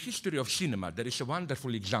the history of cinema, there is a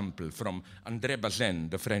wonderful example from André Bazin,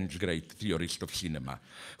 the French great theorist of cinema,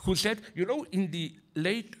 who said, you know, in the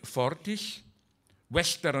late 40s,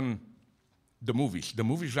 the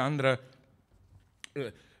movie genre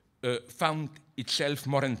found itself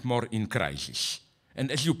more and more in crisis. And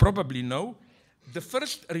as you probably know, the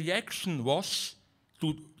first reaction was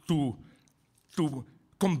to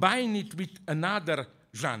combine it with another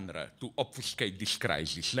genre to obfuscate this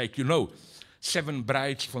crisis. Like, you know, Seven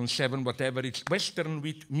Brides from Seven, whatever, it's Western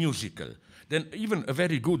with musical. Then even a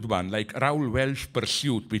very good one, like Raoul Welch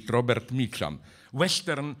Pursuit with Robert Mitchum,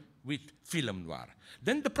 Western with film noir.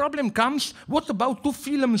 Then the problem comes, what about two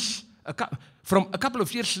films from a couple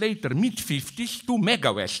of years later, mid-50s, two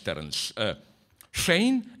mega-westerns,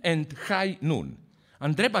 Shane and High Noon.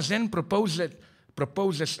 André Bazin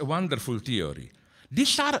proposes a wonderful theory.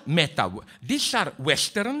 These are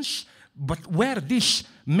westerns, but where this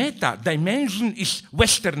meta dimension is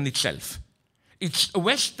Western itself. It's a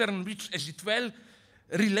Western which, as it well,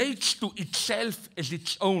 relates to itself as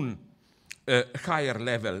its own higher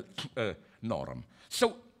level norm.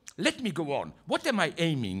 So let me go on. What am I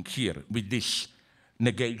aiming here with this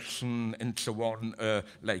negation and so on,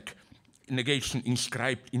 like negation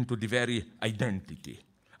inscribed into the very identity?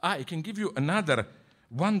 I can give you another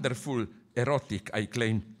wonderful erotic, I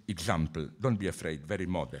claim, example. Don't be afraid, very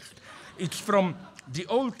modest. It's from the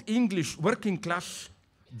old English working class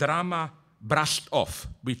drama Brushed Off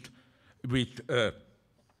with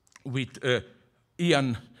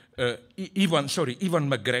Ivan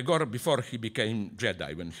McGregor before he became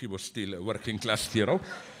Jedi, when he was still a working class hero.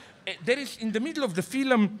 There is, in the middle of the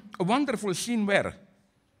film, a wonderful scene where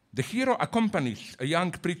the hero accompanies a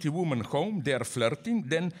young pretty woman home. They are flirting.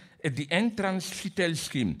 Then at the entrance, she tells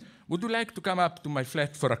him, would you like to come up to my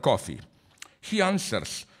flat for a coffee? He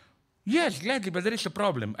answers, yes, gladly, but there is a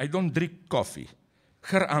problem. I don't drink coffee.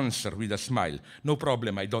 Her answer with a smile, no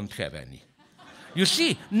problem, I don't have any. You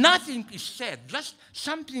see, nothing is said, just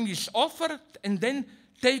something is offered and then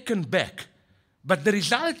taken back. But the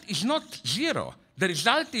result is not zero. The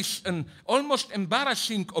result is an almost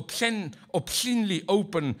embarrassing, obscenely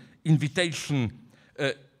open invitation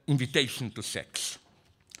to sex.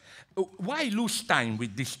 Why lose time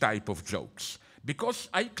with this type of jokes? Because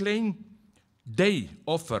I claim they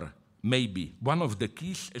offer maybe one of the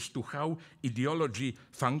keys as to how ideology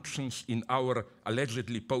functions in our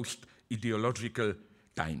allegedly post-ideological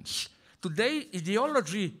times. Today,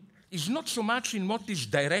 ideology is not so much in what is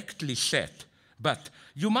directly said, but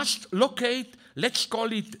you must locate, let's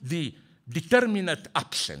call it the determinate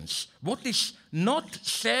absence, what is not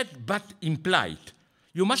said but implied.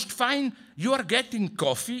 You must find you are getting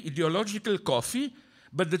coffee, ideological coffee,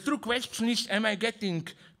 but the true question is, am I getting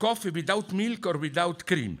coffee without milk or without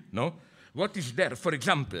cream? No? What is there? For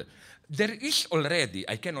example, there is already,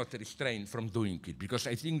 I cannot refrain from doing it, because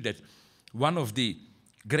I think that one of the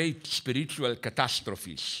great spiritual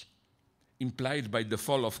catastrophes implied by the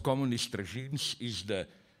fall of communist regimes is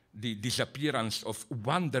the disappearance of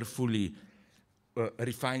wonderfully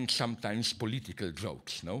refined, sometimes political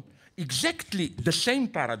jokes. No? Exactly the same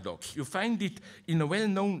paradox. You find it in a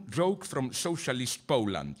well-known joke from socialist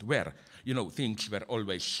Poland, where, you know, things were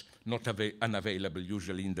always not unavailable,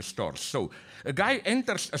 usually in the stores. So a guy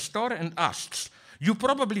enters a store and asks, "You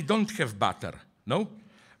probably don't have butter, no?"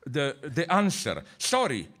 The answer,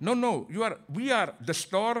 "Sorry, no, we are the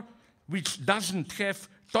store which doesn't have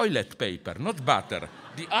toilet paper, not butter.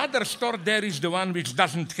 The other store there is the one which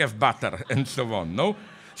doesn't have butter," and so on, no?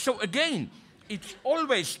 So again, it's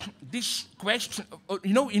always this question.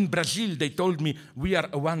 You know, in Brazil, they told me, we are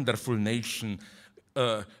a wonderful nation.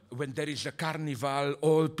 When there is a carnival,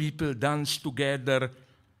 all people dance together.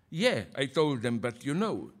 Yeah, I told them, but you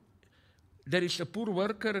know, there is a poor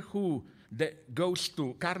worker who goes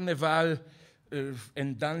to carnival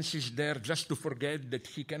and dances there just to forget that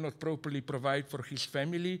he cannot properly provide for his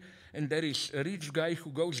family. And there is a rich guy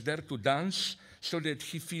who goes there to dance so that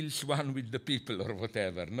he feels one with the people or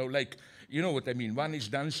whatever. No, like, you know what I mean? One is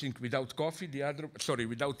dancing without coffee,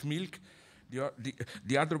 without milk.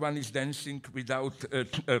 The other one is dancing without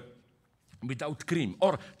cream.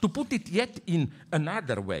 Or to put it yet in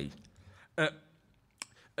another way,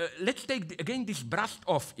 let's take again this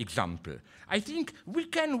brushed-off example. I think we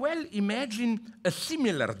can well imagine a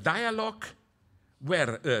similar dialogue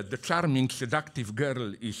where the charming, seductive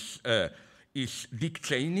girl is Dick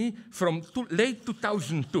Cheney from late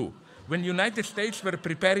 2002, when the United States were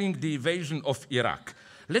preparing the invasion of Iraq.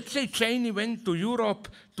 Let's say Cheney went to Europe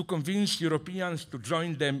to convince Europeans to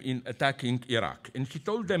join them in attacking Iraq. And he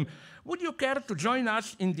told them, "Would you care to join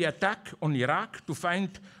us in the attack on Iraq to find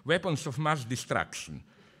weapons of mass destruction?"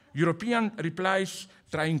 European replies,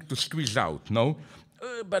 trying to squeeze out, "No,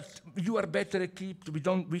 but you are better equipped. We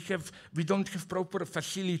don't have proper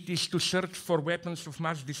facilities to search for weapons of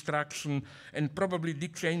mass destruction." And probably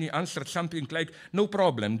Dick Cheney answered something like, "No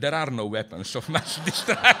problem, there are no weapons of mass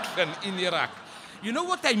destruction in Iraq." You know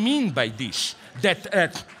what I mean by this?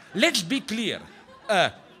 That, let's be clear,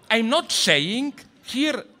 I'm not saying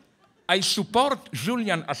here I support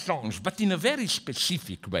Julian Assange, but in a very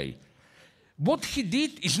specific way. What he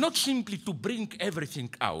did is not simply to bring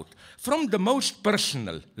everything out from the most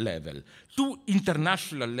personal level to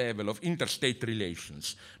international level of interstate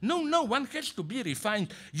relations. No, one has to be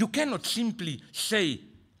refined. You cannot simply say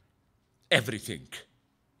everything.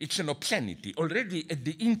 It's an obscenity already at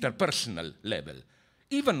the interpersonal level.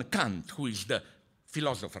 Even Kant, who is the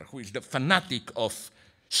philosopher, who is the fanatic of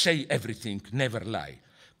say everything, never lie,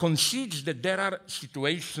 concedes that there are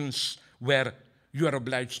situations where you are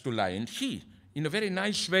obliged to lie. And he, in a very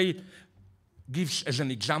nice way, gives as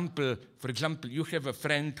an example, for example, you have a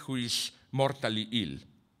friend who is mortally ill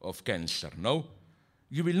of cancer, no?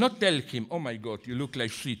 You will not tell him, "Oh my God, you look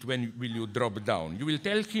like shit, when will you drop down?" You will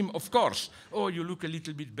tell him, of course, "Oh, you look a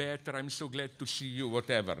little bit better, I'm so glad to see you,"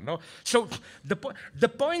 whatever, no? So the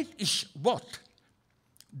point is what?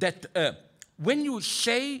 That when you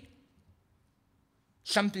say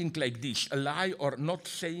something like this, a lie or not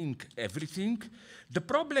saying everything, the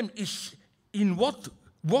problem is in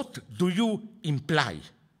what do you imply?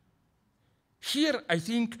 Here, I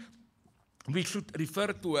think we should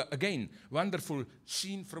refer to, again, wonderful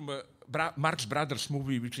scene from a Marx Brothers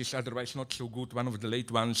movie, which is otherwise not so good, one of the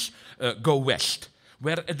late ones, Go West,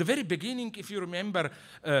 where at the very beginning, if you remember,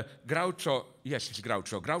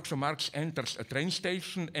 Groucho Marx enters a train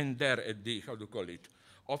station, and there at the, how do you call it,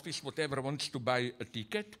 office, whatever, wants to buy a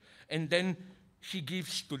ticket, and then he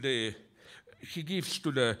gives to the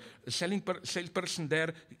salesperson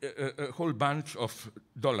there a whole bunch of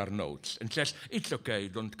dollar notes and says, "It's okay,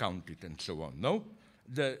 don't count it," and so on. No?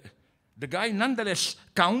 The guy nonetheless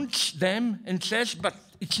counts them and says, "But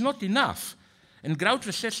it's not enough." And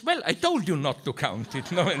Groucho says, well, I told you not to count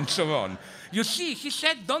it, no, and so on. You see, he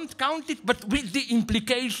said, don't count it, but with the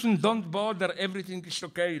implication, don't bother, everything is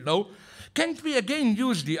okay, no? Can't we again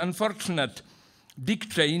use the unfortunate Dick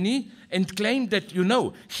Cheney and claim that, you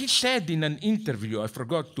know, he said in an interview, I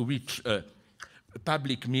forgot to which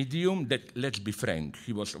public medium, that, let's be frank,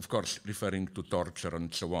 he was, of course, referring to torture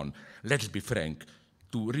and so on. Let's be frank,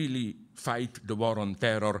 to really fight the war on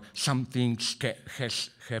terror, some things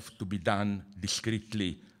have to be done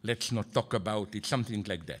discreetly. Let's not talk about it, something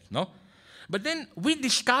like that, no? But then we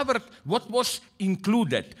discovered what was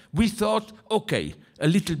included. We thought, okay, a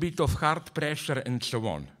little bit of heart pressure and so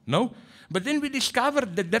on, no? But then we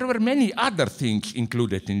discovered that there were many other things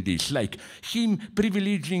included in this, like him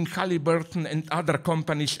privileging Halliburton and other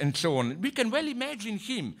companies and so on. We can well imagine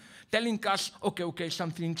him telling us, okay,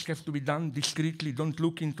 some things have to be done discreetly, don't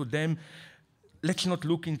look into them, let's not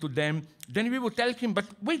look into them. Then we would tell him, but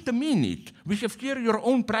wait a minute, we have here your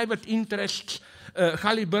own private interests,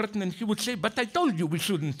 Halliburton, and he would say, but I told you we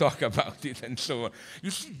shouldn't talk about it, and so on. You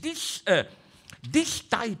see, this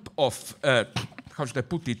type of, how should I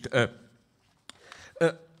put it,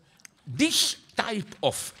 this type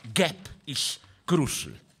of gap is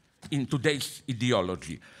crucial in today's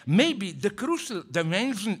ideology. Maybe the crucial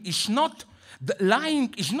dimension is not,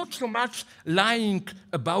 lying is not so much lying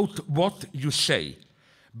about what you say,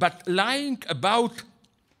 but lying about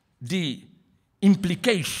the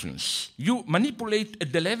implications. You manipulate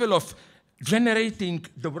at the level of generating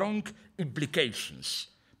the wrong implications.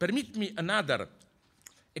 Permit me another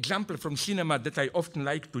example from cinema that I often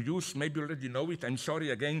like to use. Maybe you already know it, I'm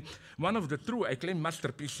sorry again. One of the true, I claim,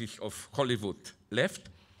 masterpieces of Hollywood left,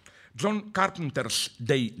 John Carpenter's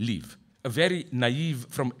They Live, a very naive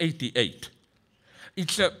from '88.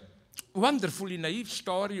 It's a wonderfully naive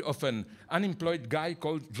story of an unemployed guy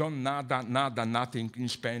called John Nada, nothing in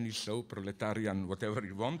Spanish, so proletarian, whatever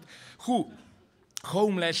you want, who,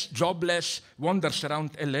 homeless, jobless, wanders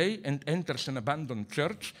around LA and enters an abandoned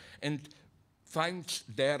church and finds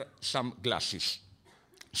there some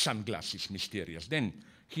sunglasses, mysterious. Then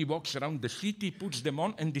he walks around the city, puts them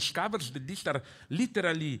on, and discovers that these are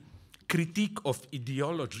literally critique of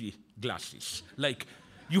ideology glasses. Like,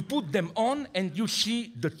 you put them on and you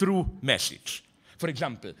see the true message. For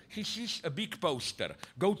example, he sees a big poster,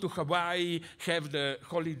 go to Hawaii, have the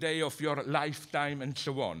holiday of your lifetime, and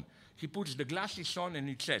so on. He puts the glasses on and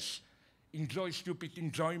it says, enjoy stupid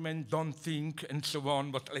enjoyment, don't think, and so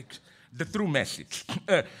on, but like the true message.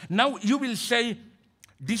 Now you will say,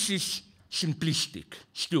 this is simplistic,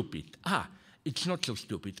 stupid. It's not so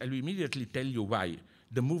stupid. I will immediately tell you why.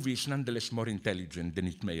 The movie is nonetheless more intelligent than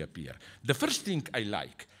it may appear. The first thing I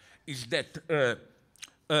like is that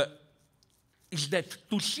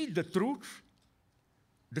to see the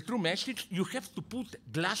true message, you have to put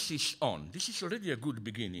glasses on. This is already a good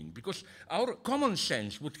beginning, because our common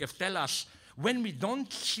sense would have tell us when we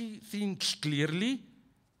don't see things clearly,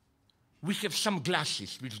 we have some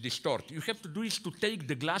glasses which distort. You have to do is to take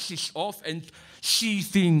the glasses off and see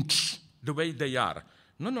things the way they are.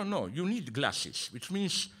 No, you need glasses, which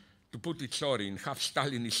means, to put it, sorry, in half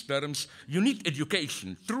Stalinist terms, you need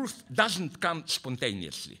education. Truth doesn't come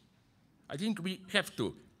spontaneously. I think we have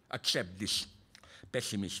to accept this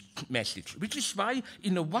pessimist message, which is why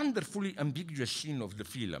in a wonderfully ambiguous scene of the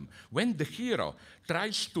film, when the hero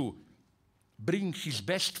tries to bring his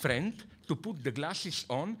best friend to put the glasses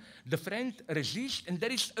on, the friend resists, and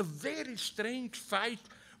there is a very strange fight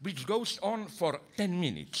which goes on for 10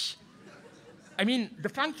 minutes. I mean, the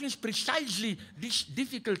function is precisely this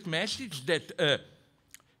difficult message that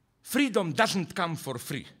freedom doesn't come for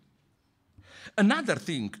free. Another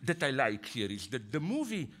thing that I like here is that the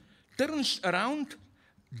movie turns around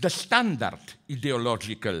the standard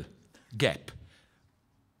ideological gap.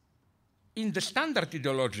 In the standard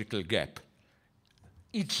ideological gap,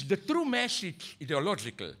 it's the true message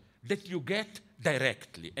ideological that you get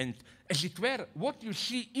directly, and as it were, what you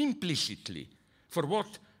see implicitly, for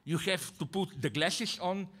what you have to put the glasses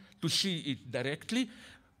on to see it directly.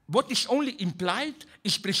 What is only implied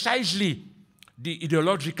is precisely the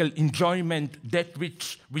ideological enjoyment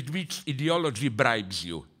with which ideology bribes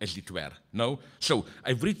you, as it were. No? So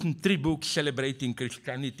I've written 3 books celebrating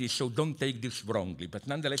Christianity, so don't take this wrongly. But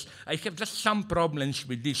nonetheless, I have just some problems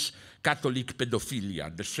with this Catholic pedophilia,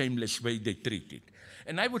 the shameless way they treat it.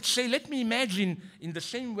 And I would say, let me imagine in the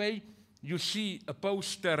same way you see a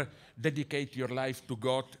poster, dedicate your life to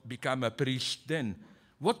God, become a priest, then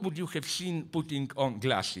what would you have seen putting on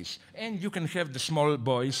glasses? And you can have the small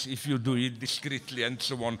boys if you do it discreetly and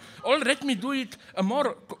so on. Or let me do it a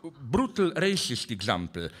more brutal racist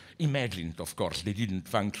example. Imagine, of course, they didn't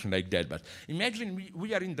function like that, but imagine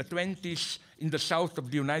we are in the 20s in the south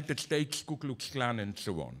of the United States, Ku Klux Klan and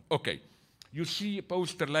so on. Okay, you see a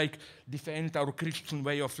poster like defend our Christian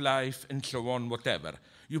way of life and so on, whatever.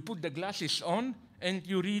 You put the glasses on and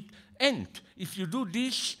you read, and if you do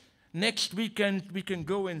this, next weekend we can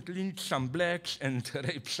go and lynch some blacks and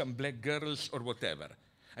rape some black girls or whatever.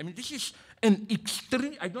 I mean, this is an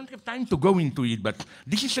extreme, I don't have time to go into it, but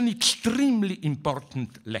this is an extremely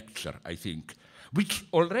important lecture, I think, which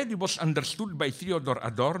already was understood by Theodor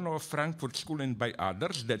Adorno of Frankfurt School and by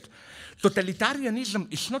others, that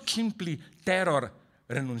totalitarianism is not simply terror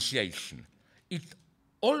renunciation. It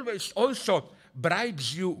always also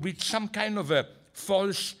bribes you with some kind of a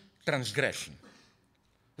false transgression.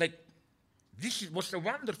 Like, this was a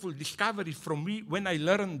wonderful discovery from me when I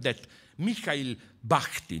learned that Mikhail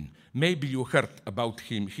Bakhtin, maybe you heard about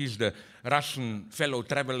him, he's the Russian fellow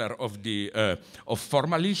traveler of the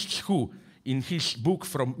formalists who, in his book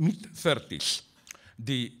from mid-30s,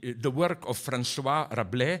 the work of François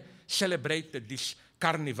Rabelais, celebrated this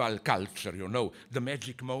carnival culture, you know, the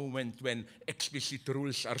magic moment when explicit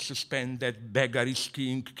rules are suspended, beggar is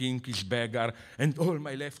king, king is beggar, and all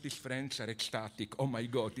my leftist friends are ecstatic. Oh my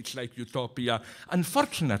God, it's like utopia.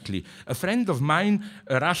 Unfortunately, a friend of mine,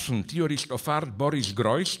 a Russian theorist of art, Boris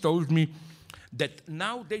Groys, told me that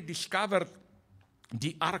now they discovered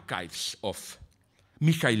the archives of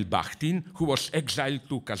Mikhail Bakhtin, who was exiled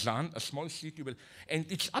to Kazan, a small city, and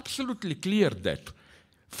it's absolutely clear that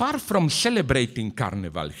far from celebrating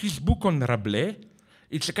Carnival, his book on Rabelais,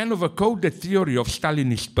 it's a kind of a coded theory of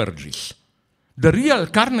Stalinist purges. The real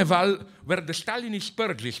Carnival were the Stalinist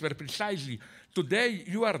purges, were precisely, today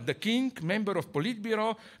you are the king, member of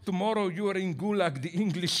Politburo, tomorrow you are in Gulag, the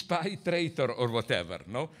English spy, traitor, or whatever,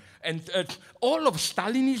 no? And all of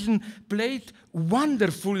Stalinism played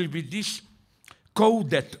wonderfully with this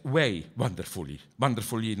coded way,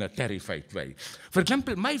 wonderfully in a terrified way. For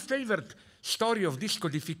example, my favorite story of this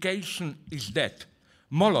codification is that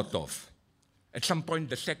Molotov, at some point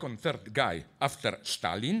the second, third guy after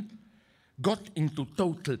Stalin, got into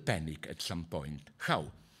total panic at some point. How?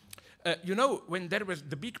 You know, when there was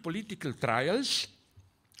the big political trials,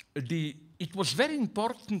 it was very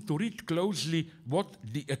important to read closely what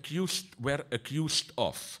the accused were accused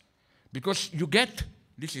of. Because you get,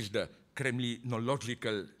 this is the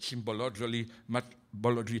Kremlinological symbology,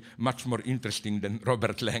 much more interesting than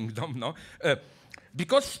Robert Langdon, no?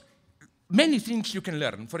 Because many things you can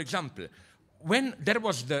learn. For example, when there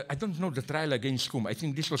was I don't know the trial against whom, I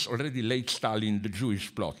think this was already late Stalin, the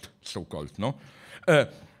Jewish plot, so-called, no?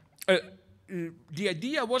 The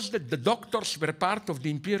idea was that the doctors were part of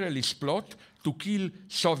the imperialist plot to kill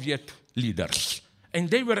Soviet leaders. And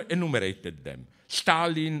they were enumerated them.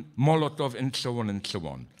 Stalin, Molotov, and so on and so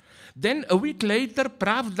on. Then a week later,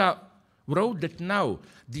 Pravda wrote that now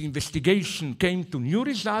the investigation came to new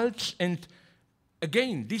results, and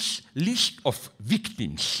again, this list of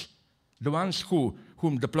victims, the ones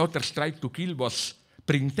whom the plotters tried to kill, was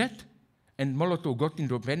printed, and Molotov got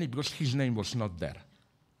into a panic because his name was not there.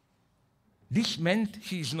 This meant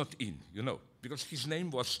he is not in, you know, because his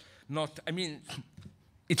name was not, I mean,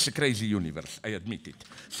 it's a crazy universe, I admit it.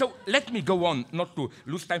 So let me go on, not to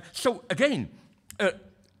lose time. So again,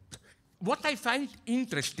 what I find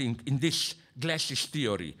interesting in this glasses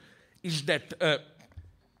theory is that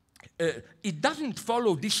it doesn't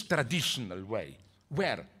follow this traditional way,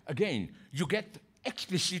 where, again, you get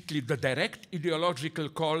explicitly the direct ideological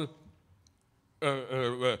call,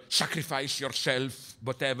 sacrifice yourself,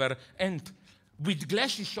 whatever, and with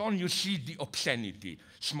glasses on you see the obscenity,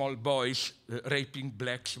 small boys raping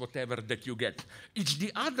blacks, whatever that you get. It's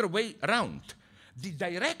the other way around. The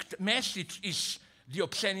direct message is the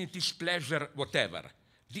obscenities, pleasure, whatever.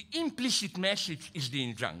 The implicit message is the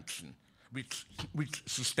injunction, which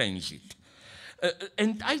sustains it.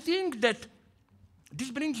 And I think that this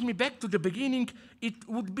brings me back to the beginning. It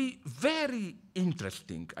would be very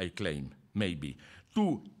interesting, I claim, maybe,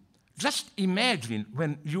 to just imagine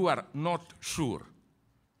when you are not sure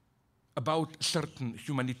about certain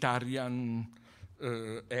humanitarian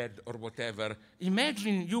ad or whatever.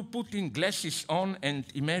 Imagine you putting glasses on and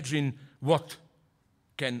imagine what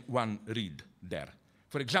can one read there.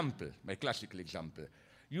 For example, my classical example,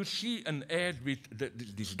 you see an ad with this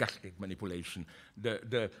disgusting manipulation,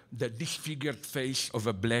 the disfigured face of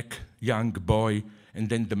a black young boy, and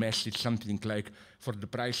then the message something like, for the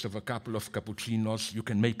price of a couple of cappuccinos, you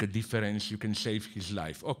can make a difference, you can save his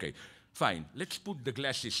life. Okay, fine, let's put the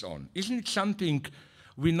glasses on. Isn't it something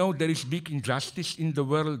We know there is big injustice in the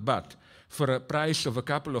world, but for a price of a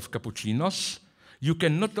couple of cappuccinos, you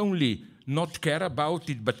can not only not care about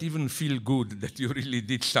it, but even feel good that you really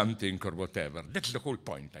did something or whatever. That's the whole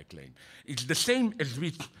point, I claim. It's the same as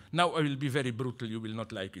with, now I will be very brutal, you will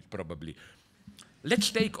not like it probably.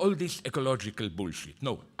 Let's take all this ecological bullshit.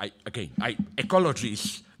 No, ecology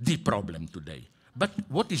is the problem today. But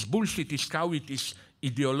what is bullshit is how it is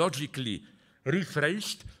ideologically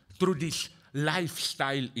rephrased through this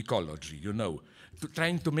lifestyle ecology, you know,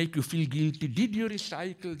 trying to make you feel guilty. Did you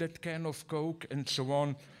recycle that can of Coke and so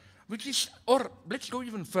on? Which is, or let's go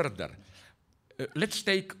even further. Let's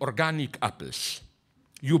take organic apples.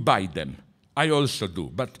 You buy them. I also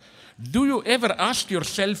do. But do you ever ask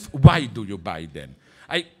yourself, why do you buy them?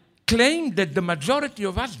 I claim that the majority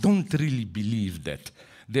of us don't really believe that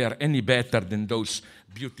they are any better than those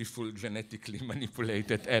beautiful genetically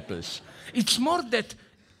manipulated apples. It's more that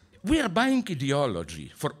we are buying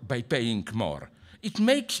ideology by paying more. It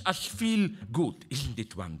makes us feel good. Isn't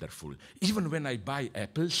it wonderful? Even when I buy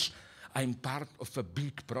apples, I'm part of a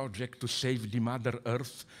big project to save the Mother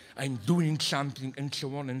Earth. I'm doing something, and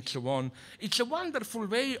so on and so on. It's a wonderful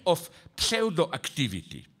way of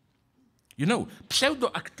pseudo-activity. You know,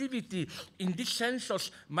 pseudo-activity in this sense of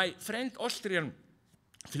my friend Austrian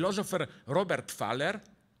philosopher Robert Thaler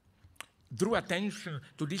drew attention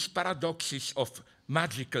to these paradoxes of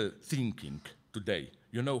magical thinking today.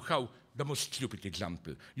 You know how, the most stupid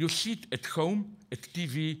example, you sit at home, at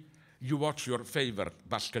TV, you watch your favorite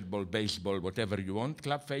basketball, baseball, whatever you want,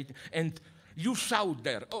 club fate, and you shout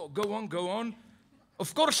there, oh, go on, go on.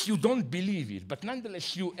 Of course you don't believe it, but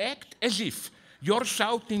nonetheless you act as if your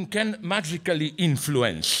shouting can magically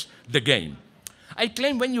influence the game. I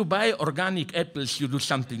claim when you buy organic apples, you do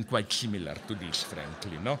something quite similar to this,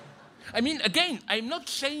 frankly, no? I mean, again, I'm not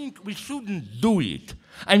saying we shouldn't do it.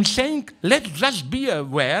 I'm saying let's just be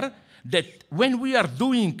aware that when we are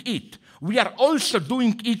doing it, we are also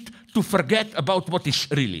doing it to forget about what is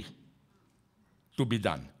really to be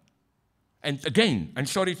done. And again, I'm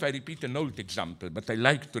sorry if I repeat an old example, but I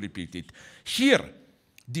like to repeat it. Here,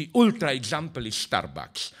 the ultra example is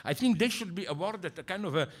Starbucks. I think they should be awarded a kind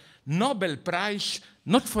of a Nobel Prize,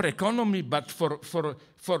 not for economy, but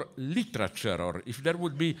for literature, or if there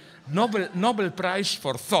would be Nobel Prize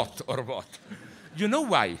for thought or what. You know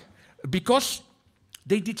why? Because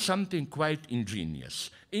they did something quite ingenious.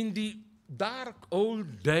 In the dark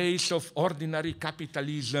old days of ordinary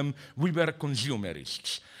capitalism, we were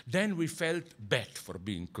consumerists. Then we felt bad for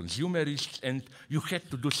being consumerists, and you had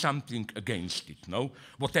to do something against it, no?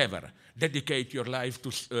 Whatever. Dedicate your life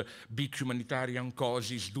to big humanitarian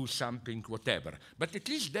causes, do something, whatever. But at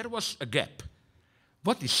least there was a gap.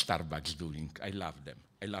 What is Starbucks doing? I love them.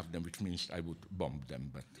 I love them, which means I would bomb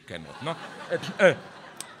them, but cannot, no?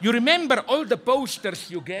 You remember all the posters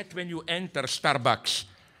you get when you enter Starbucks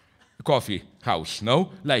coffee house,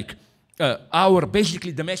 no? Like,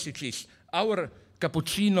 basically the message is, our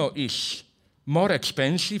cappuccino is more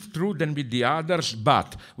expensive, true, than with the others,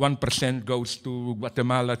 but 1% goes to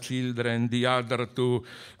Guatemala children, the other to,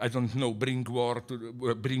 I don't know, bring water to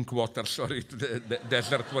the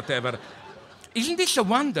desert, whatever. Isn't this a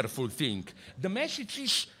wonderful thing? The message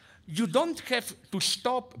is, you don't have to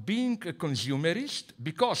stop being a consumerist,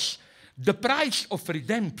 because the price of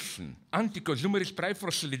redemption, anti-consumerist price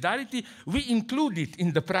for solidarity, we include it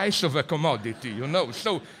in the price of a commodity, you know.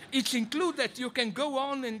 So it's included, you can go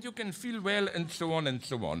on and you can feel well and so on and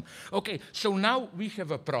so on. Okay, so now we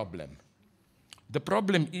have a problem. The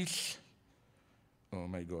problem is, oh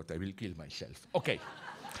my God, I will kill myself. Okay,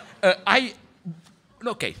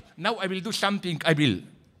 okay, now I will do something,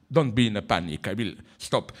 don't be in a panic, I will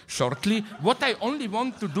stop shortly. What I only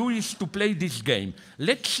want to do is to play this game.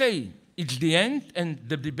 Let's say it's the end and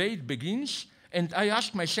the debate begins, and I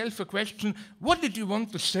ask myself a question, what did you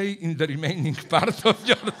want to say in the remaining part of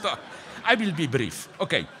your talk? I will be brief.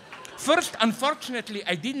 Okay. First, unfortunately,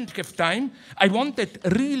 I didn't have time. I wanted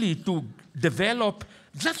really to develop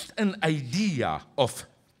just an idea of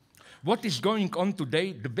what is going on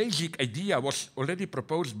today. The basic idea was already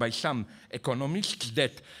proposed by some economists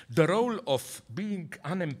that the role of being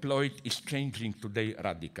unemployed is changing today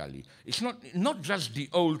radically. It's not just the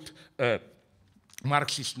old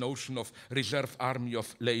Marxist notion of reserve army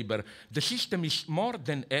of labor. The system is more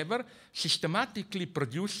than ever systematically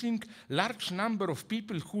producing large number of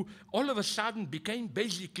people who all of a sudden became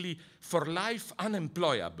basically for life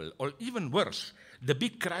unemployable, or even worse, the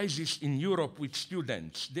big crisis in Europe with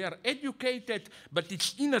students. They are educated, but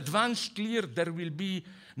it's in advance clear there will be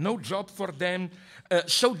no job for them,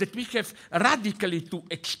 so that we have radically to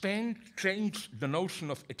expand, change the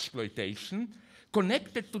notion of exploitation,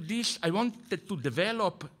 connected to this, I wanted to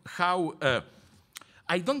develop how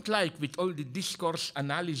I don't like, with all the discourse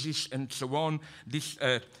analysis and so on, this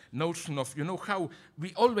notion of, how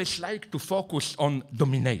we always like to focus on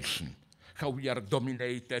domination, how we are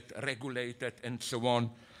dominated, regulated, and so on.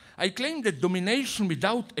 I claim that domination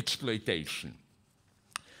without exploitation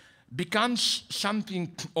becomes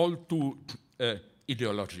something all too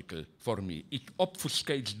ideological for me. It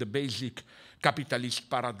obfuscates the basic capitalist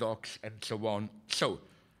paradox and so on. So,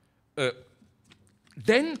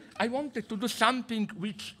 then I wanted to do something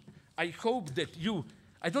which I hope that you,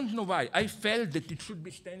 I don't know why, I felt that it should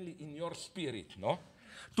be, Stanley, in your spirit, no?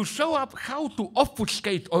 To show up how to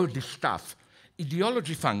obfuscate all this stuff.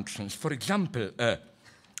 Ideology functions, for example,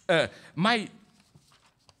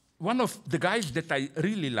 one of the guys that I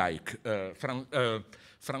really like,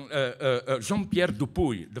 Jean-Pierre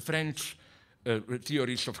Dupuy, the French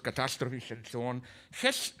theorist of catastrophes and so on,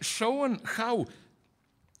 has shown how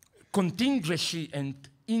contingency and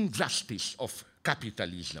injustice of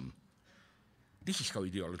capitalism, this is how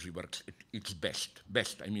ideology works at its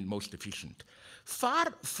best, I mean most efficient,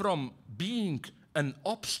 far from being an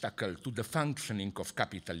obstacle to the functioning of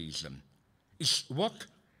capitalism, is what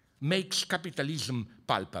makes capitalism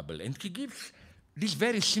palpable. And he gives this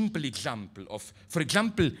very simple example of, for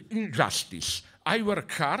example, injustice. I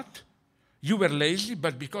work hard, you were lazy,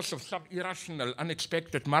 but because of some irrational,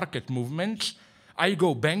 unexpected market movements, I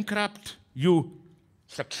go bankrupt, you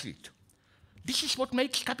succeed. This is what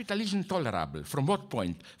makes capitalism tolerable. From what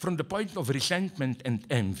point? From the point of resentment and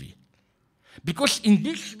envy. Because in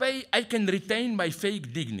this way, I can retain my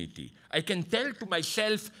fake dignity. I can tell to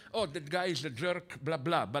myself, oh, that guy is a jerk, blah,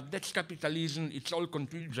 blah, but that's capitalism, it's all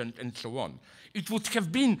contingent, and so on. It would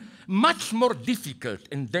have been much more difficult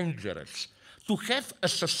and dangerous to have a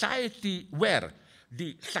society where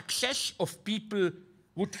the success of people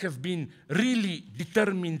would have been really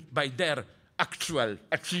determined by their actual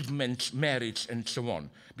achievements, merits, and so on.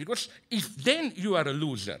 Because if then you are a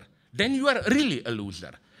loser, then you are really a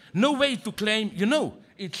loser. No way to claim,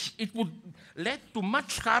 it would lead to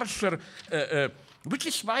much harsher, which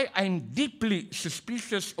is why I'm deeply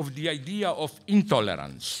suspicious of the idea of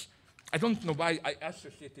intolerance. I don't know why I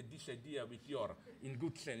associated this idea with your, in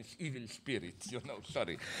good sense, evil spirits,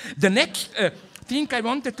 sorry. The next thing I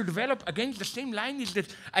wanted to develop against the same line is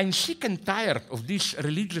that I'm sick and tired of this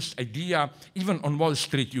religious idea. Even on Wall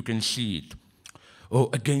Street you can see it. Oh,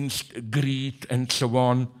 against greed and so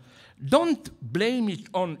on. Don't blame it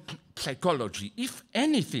on psychology. If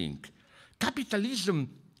anything, capitalism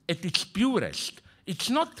at its purest, it's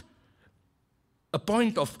not a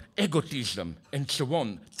point of egotism and so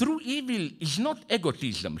on. True evil is not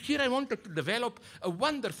egotism. Here I wanted to develop a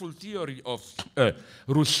wonderful theory of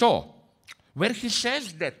Rousseau, where he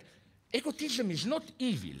says that egotism is not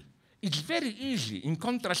evil. It's very easy, in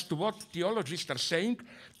contrast to what theologists are saying,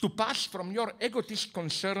 to pass from your egotist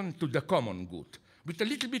concern to the common good. With a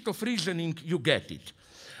little bit of reasoning, you get it.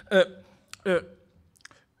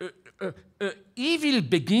 Evil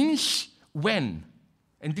begins when,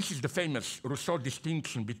 and this is the famous Rousseau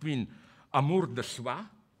distinction between amour de soi,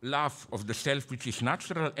 love of the self which is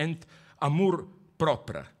natural, and amour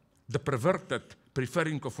propre, the perverted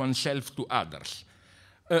preferring of oneself to others.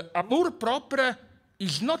 Amour propre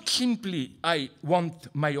is not simply I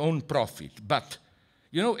want my own profit, but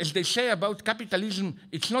as they say about capitalism,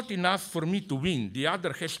 it's not enough for me to win, the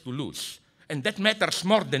other has to lose. And that matters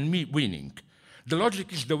more than me winning. The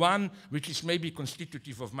logic is the one which is maybe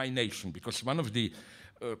constitutive of my nation, because one of the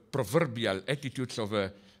proverbial attitudes of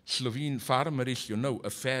a Slovene farmer is, a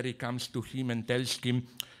fairy comes to him and tells him,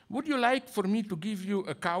 would you like for me to give you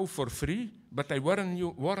a cow for free? But I warn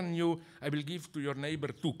you, I will give to your neighbor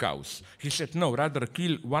 2 cows. He said, no, rather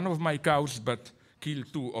kill one of my cows, but kill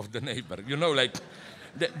 2 of the neighbor.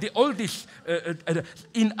 All this,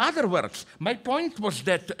 in other words, my point was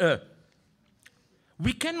that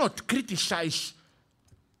we cannot criticize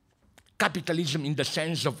capitalism in the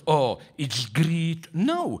sense of, it's greed.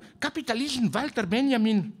 No, capitalism, Walter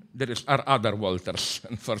Benjamin, there are other Walters,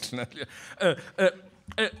 unfortunately,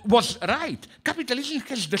 was right. Capitalism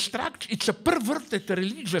has the structure, it's a perverted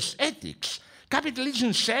religious ethics.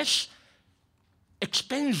 Capitalism says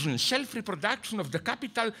expansion, self-reproduction of the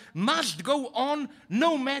capital must go on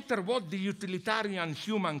no matter what the utilitarian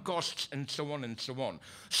human costs and so on and so on.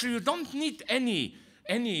 So you don't need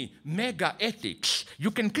any mega ethics.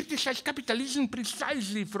 You can criticize capitalism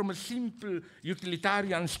precisely from a simple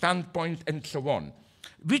utilitarian standpoint and so on.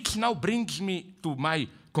 Which now brings me to my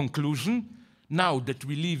conclusion. Now that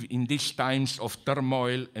we live in these times of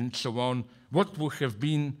turmoil and so on, what would have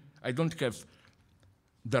been, I don't have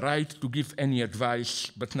the right to give any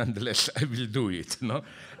advice, but nonetheless, I will do it. No?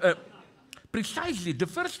 Precisely, the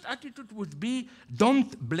first attitude would be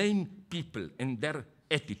don't blame people and their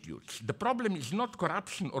attitudes. The problem is not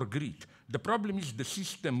corruption or greed. The problem is the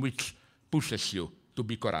system which pushes you to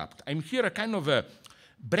be corrupt. I'm here a kind of a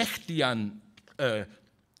Brechtian,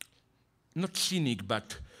 not cynic,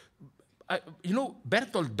 but you know,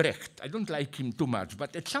 Bertolt Brecht, I don't like him too much,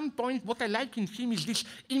 but at some point what I like in him is this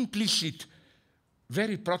implicit,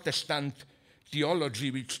 very Protestant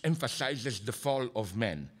theology which emphasizes the fall of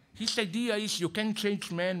man. His idea is you can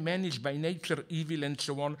change man, man is by nature evil and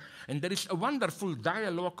so on, and there is a wonderful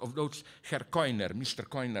dialogue of those Herr Koiner, Mr.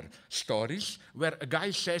 Koiner stories, where a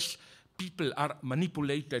guy says people are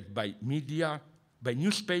manipulated by media, by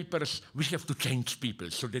newspapers, we have to change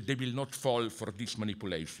people so that they will not fall for this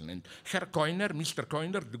manipulation. And Herr Koiner, Mr.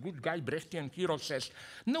 Koiner, the good guy, Brechtian hero, says,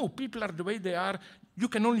 no, people are the way they are, you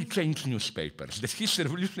can only change newspapers. That his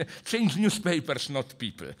revolution, change newspapers, not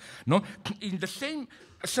people. No? In the same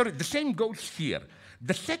goes here.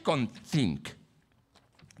 The second thing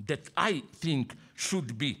that I think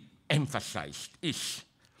should be emphasized is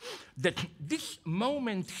that this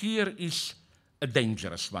moment here is a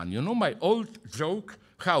dangerous one. You know my old joke,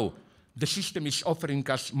 how the system is offering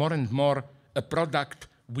us more and more a product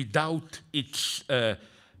without its, how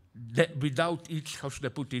should I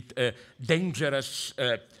put it, dangerous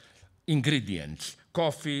ingredients.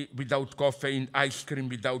 Coffee without caffeine, ice cream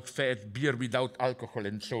without fat, beer without alcohol,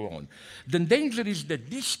 and so on. The danger is that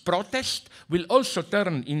this protest will also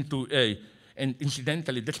turn into a, and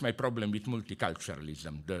incidentally, that's my problem with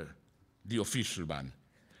multiculturalism, the official one.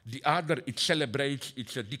 The other, it celebrates,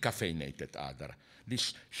 it's a decaffeinated other.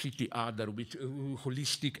 This shitty other with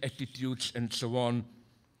holistic attitudes and so on.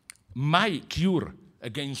 My cure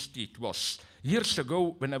against it was, years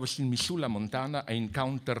ago when I was in Missoula, Montana, I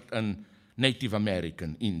encountered a Native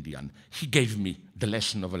American Indian. He gave me the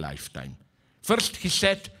lesson of a lifetime. First he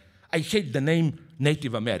said, I hate the name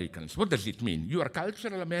Native Americans. What does it mean? You are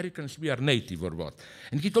cultural Americans, we are native or what?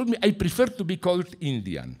 And he told me, I prefer to be called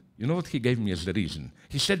Indian. You know what he gave me as the reason?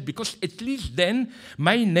 He said, because at least then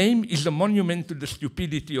my name is a monument to the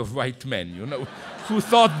stupidity of white men, you know, who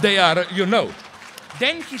thought they are, you know.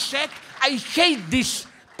 Then he said, I hate this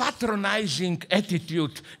patronizing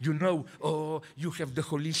attitude, you know, oh, you have the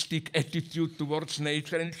holistic attitude towards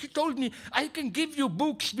nature. And he told me, I can give you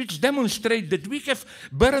books which demonstrate that we have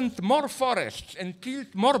burned more forests and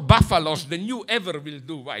killed more buffaloes than you ever will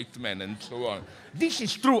do, white men, and so on. This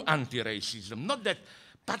is true anti-racism, not that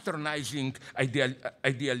patronizing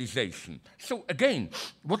idealization. So again,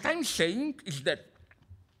 what I'm saying is that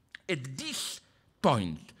at this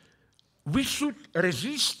point, we should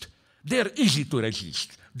resist. They're easy to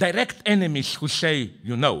resist. Direct enemies who say,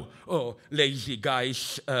 you know, oh, lazy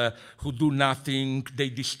guys who do nothing, they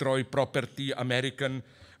destroy property, American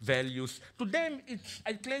values. To them, it's,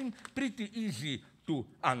 I claim, pretty easy to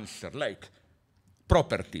answer, like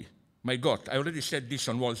property. My God, I already said this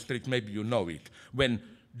on Wall Street, maybe you know it. When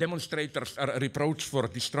demonstrators are reproached for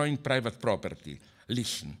destroying private property,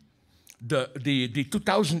 listen, the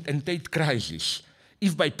 2008 crisis,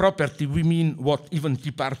 if by property we mean what even Tea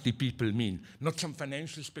Party people mean, not some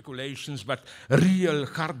financial speculations, but real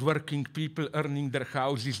hardworking people earning their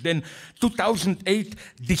houses, then 2008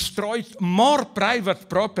 destroyed more private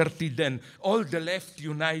property than all the left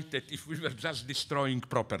united if we were just destroying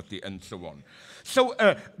property and so on. So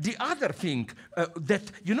the other thing that,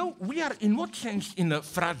 you know, we are in what sense in a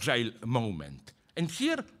fragile moment. And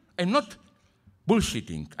here I'm not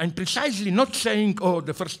bullshitting. I'm precisely not saying, oh,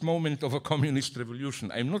 the first moment of a communist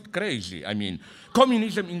revolution. I'm not crazy. I mean,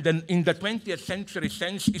 communism in the 20th century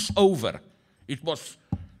sense is over. It was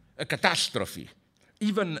a catastrophe.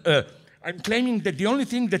 Even I'm claiming that the only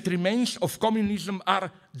thing that remains of communism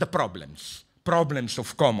are the problems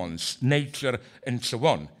of commons, nature, and so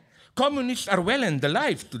on. Communists are well and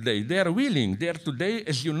alive today. They are willing. They are today,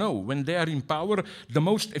 as you know, when they are in power, the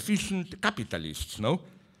most efficient capitalists, no?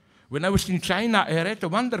 When I was in China, I read a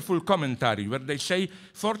wonderful commentary where they say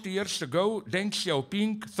 40 years ago, Deng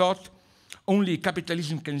Xiaoping thought only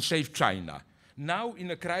capitalism can save China. Now,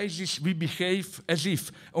 in a crisis, we behave as if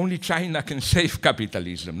only China can save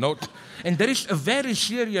capitalism. Not? And there is a very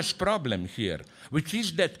serious problem here, which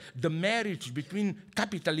is that the marriage between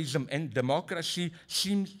capitalism and democracy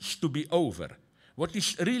seems to be over. What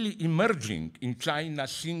is really emerging in China,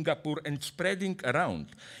 Singapore, and spreading around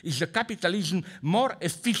is a capitalism more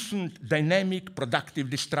efficient, dynamic, productive,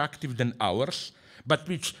 destructive than ours, but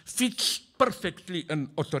which fits perfectly an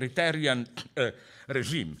authoritarian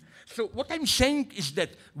regime. So what I'm saying is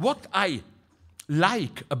that what I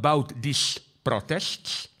like about these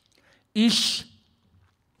protests is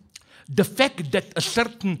the fact that a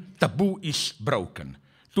certain taboo is broken.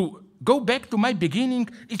 To go back to my beginning,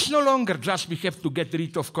 it's no longer just we have to get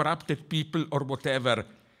rid of corrupted people or whatever.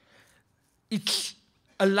 It's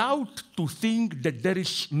allowed to think that there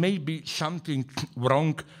is maybe something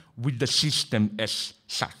wrong with the system as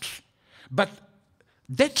such. But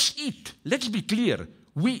that's it. Let's be clear.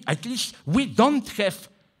 At least we don't have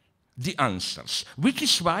the answers, which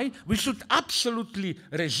is why we should absolutely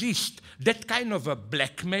resist that kind of a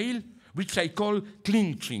blackmail, which I call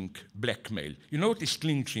clinching blackmail. You know what is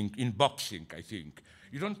clinching in boxing, I think.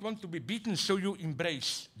 You don't want to be beaten, so you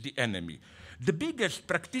embrace the enemy. The biggest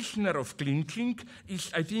practitioner of clinching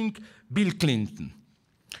is, I think, Bill Clinton.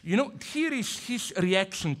 You know, here is his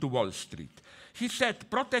reaction to Wall Street. He said,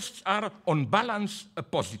 protests are on balance a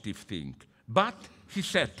positive thing. But, he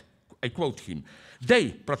said, I quote him,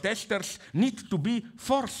 protesters, need to be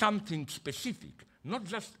for something specific, not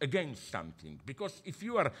just against something. Because if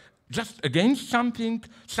you are just against something,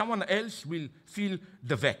 someone else will fill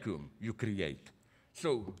the vacuum you create.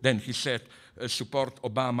 So then he said, support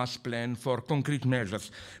Obama's plan for concrete measures.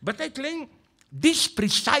 But I claim this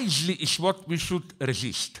precisely is what we should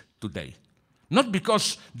resist today. Not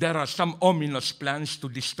because there are some ominous plans to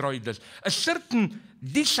destroy this. A certain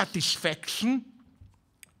dissatisfaction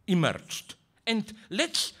emerged. And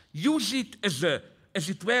let's use it as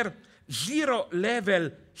it were,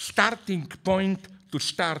 zero-level starting point to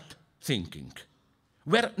start thinking,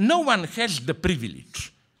 where no one has the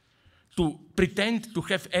privilege to pretend to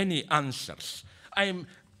have any answers. I'm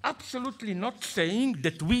absolutely not saying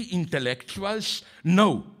that we intellectuals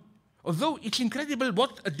know, although it's incredible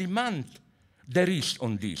what a demand there is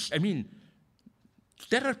on this. I mean,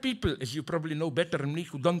 there are people, as you probably know better than me,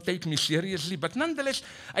 who don't take me seriously, but nonetheless,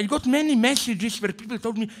 I got many messages where people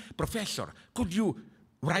told me, Professor, could you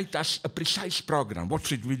write us a precise program? What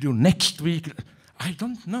should we do next week? I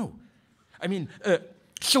don't know. I mean,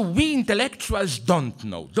 so we intellectuals don't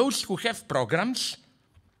know. Those who have programs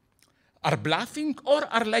are bluffing or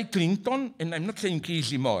are like Clinton, and I'm not saying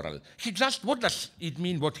he's immoral. What does it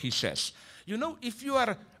mean what he says? You know, if you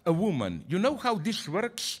are a woman, you know how this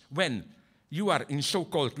works when you are in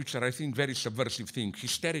so-called, which are, I think, very subversive thing,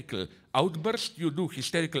 hysterical outburst. You do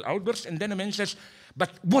hysterical outbursts, and then a man says, but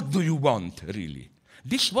what do you want, really?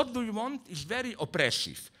 This what do you want is very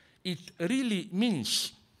oppressive. It really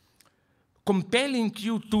means compelling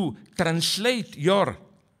you to translate your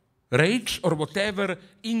rage or whatever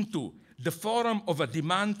into the form of a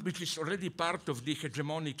demand which is already part of the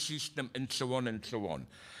hegemonic system, and so on and so on.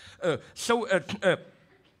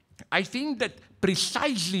 I think that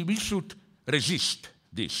precisely we should resist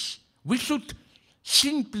this. We should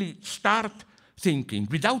simply start thinking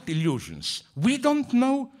without illusions. We don't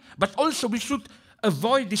know, but also we should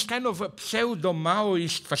avoid this kind of a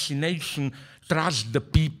pseudo-Maoist fascination, trust the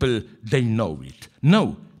people, they know it.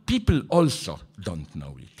 No, people also don't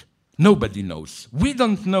know it. Nobody knows. We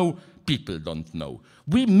don't know, people don't know.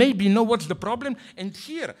 We maybe know what's the problem, and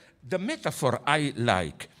here the metaphor I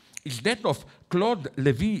like is that of Claude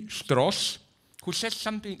Lévi-Strauss, who said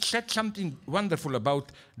something wonderful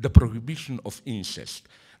about the prohibition of incest,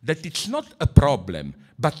 that it's not a problem,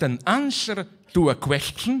 but an answer to a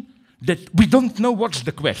question that we don't know what's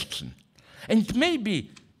the question. And maybe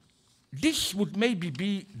this would maybe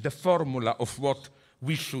be the formula of what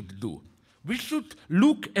we should do. We should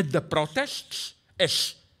look at the protests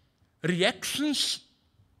as reactions,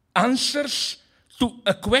 answers to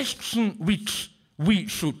a question which we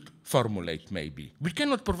should formulate, maybe. We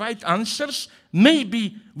cannot provide answers.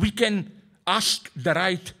 Maybe we can ask the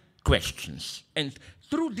right questions. And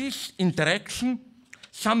through this interaction,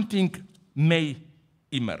 something may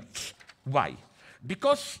emerge. Why?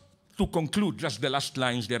 Because, to conclude, just the last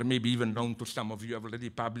lines, they're maybe even known to some of you, have already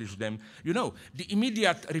published them. You know, the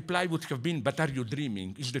immediate reply would have been, but are you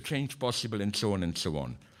dreaming? Is the change possible? And so on and so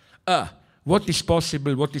on. What is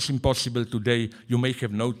possible, what is impossible today, you may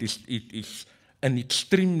have noticed it is an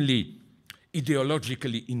extremely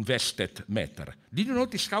ideologically invested matter. Did you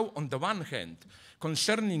notice how, on the one hand,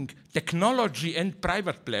 concerning technology and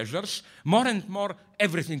private pleasures, more and more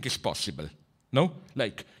everything is possible? No?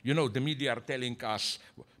 Like, you know, the media are telling us,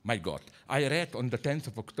 my God, I read on the 10th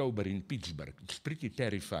of October in Pittsburgh, it's pretty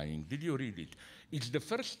terrifying. Did you read it? It's the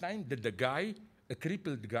first time that the guy, a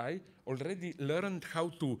crippled guy, already learned how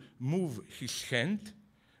to move his hand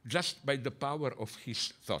just by the power of his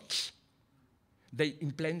thoughts. They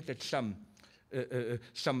implanted some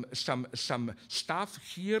stuff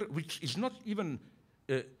here which is not even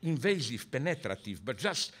invasive, penetrative, but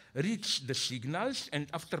just reads the signals, and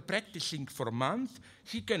after practicing for a month,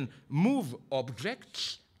 he can move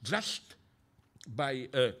objects just by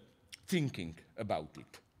thinking about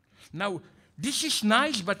it. Now, this is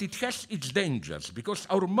nice, but it has its dangers, because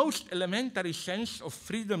our most elementary sense of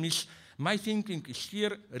freedom is, my thinking is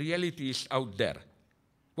here, reality is out there.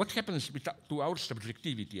 What happens to our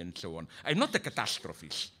subjectivity and so on? I'm not a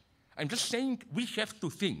catastrophist. I'm just saying we have to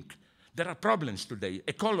think. There are problems today,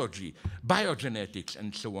 ecology, biogenetics,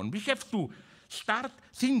 and so on. We have to start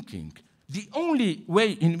thinking. The only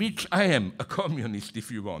way in which I am a communist,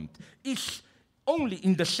 if you want, is only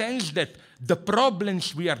in the sense that the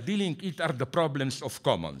problems we are dealing with are the problems of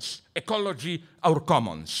commons. Ecology, our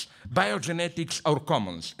commons. Biogenetics, our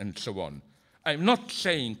commons, and so on. I'm not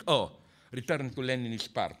saying, oh, return to Lenin's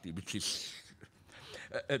party, which is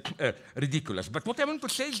ridiculous. But what I want to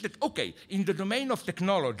say is that, okay, in the domain of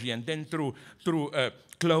technology and then through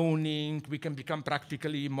cloning, we can become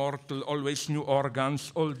practically immortal, always new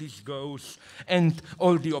organs, all this goes, and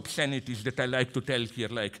all the obscenities that I like to tell here,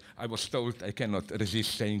 like I was told, I cannot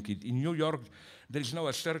resist saying it. In New York, there is now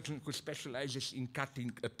a surgeon who specializes in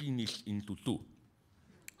cutting a penis into two.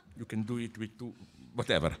 You can do it with two,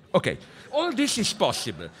 whatever. Okay, all this is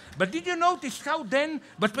possible. But did you notice how then,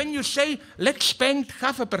 but when you say, let's spend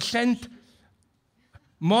 0.5%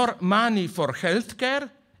 more money for healthcare,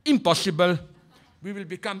 impossible. We will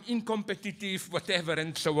become incompetitive, whatever,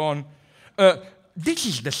 and so on. This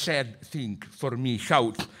is the sad thing for me,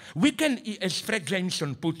 how we can, as Fred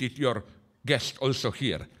Jameson put it, your guest also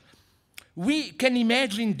here, we can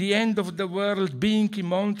imagine the end of the world being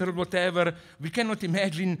immortal, whatever. We cannot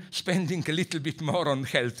imagine spending a little bit more on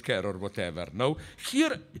healthcare or whatever. No,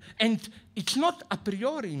 here, and it's not a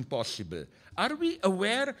priori impossible. Are we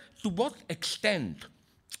aware to what extent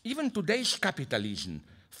even today's capitalism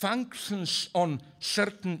functions on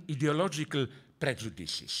certain ideological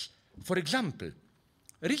prejudices? For example,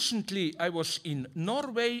 recently I was in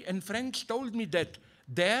Norway and friends told me that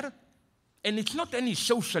there, and it's not any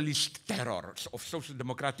socialist terror of social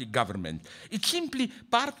democratic government. It's simply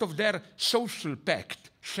part of their social pact,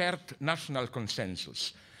 shared national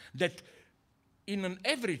consensus, that in an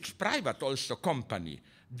average private also company,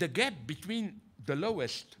 the gap between the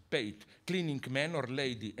lowest paid cleaning man or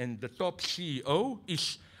lady and the top CEO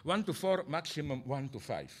is 1 to 4, maximum 1 to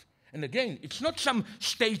 5. And again, it's not some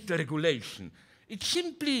state regulation. It's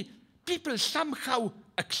simply people somehow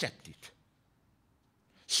accept it.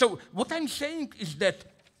 So what I'm saying is that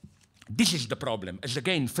this is the problem, as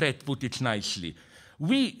again Fred put it nicely.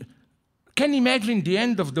 We can imagine the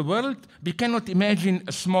end of the world, we cannot imagine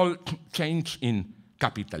a small change in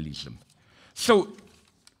capitalism. So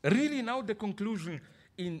really now the conclusion,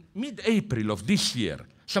 in mid-April of this year,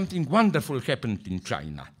 something wonderful happened in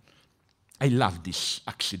China. I love this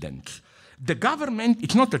accident. The government,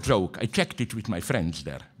 it's not a joke, I checked it with my friends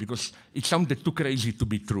there, because it sounded too crazy to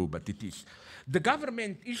be true, but it is. The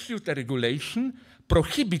government issued a regulation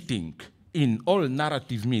prohibiting in all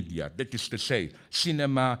narrative media, that is to say,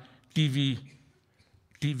 cinema, TV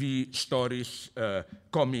stories,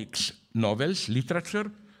 comics, novels,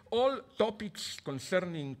 literature, all topics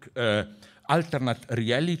concerning alternate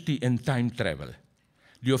reality and time travel.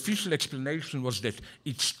 The official explanation was that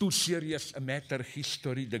it's too serious a matter,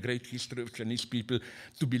 history, the great history of Chinese people,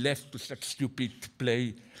 to be left to such stupid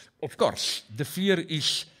play. Of course, the fear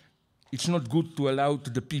is it's not good to allow to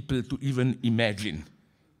the people to even imagine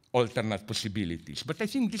alternate possibilities. But I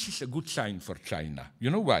think this is a good sign for China.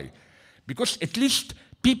 You know why? Because at least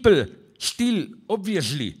people still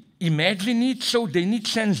obviously imagine it, so they need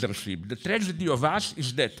censorship. The tragedy of us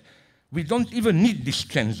is that we don't even need this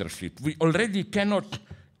censorship. We already cannot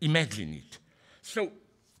imagine it. So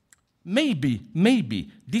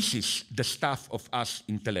maybe this is the stuff of us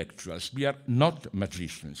intellectuals. We are not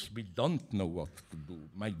magicians. We don't know what to do,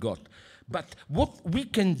 my God. But what we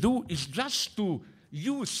can do is just to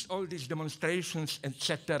use all these demonstrations,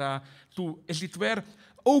 etc., to, as it were,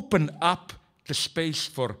 open up the space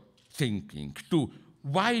for thinking, to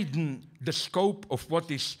widen the scope of what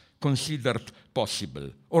is considered possible,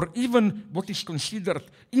 or even what is considered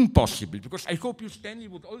impossible, because I hope you, Stanley,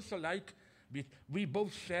 would also like, we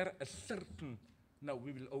both share a certain, now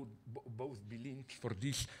we will both be linked for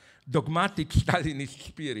this dogmatic Stalinist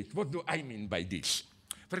spirit. What do I mean by this?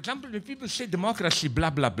 For example, when people say democracy, blah,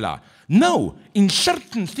 blah, blah. No, in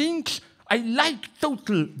certain things, I like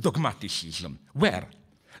total dogmaticism. Where?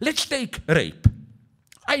 Let's take rape.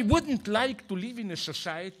 I wouldn't like to live in a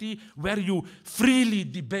society where you freely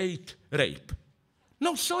debate rape.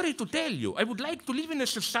 No, sorry to tell you. I would like to live in a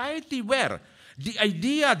society where the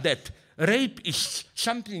idea that rape is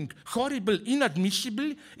something horrible,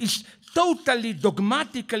 inadmissible, is totally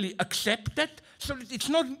dogmatically accepted, so that it's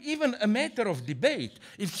not even a matter of debate.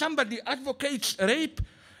 If somebody advocates rape,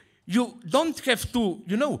 you don't have to,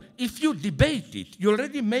 you know, if you debate it, you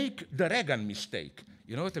already make the Reagan mistake.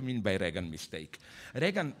 You know what I mean by Reagan mistake?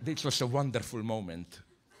 Reagan, this was a wonderful moment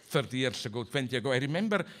 30 years ago, 20 years ago. I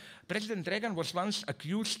remember President Reagan was once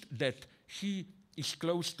accused that he is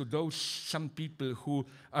close to some people who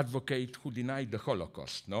advocate, who deny the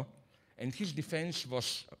Holocaust, no? And his defense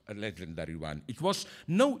was a legendary one. It was,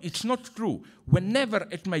 no, it's not true. Whenever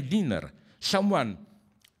at my dinner someone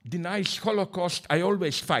denies Holocaust, I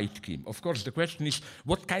always fight him. Of course, the question is,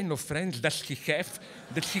 what kind of friends does he have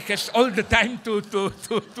that he has all the time to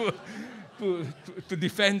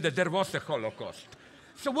defend that there was a Holocaust?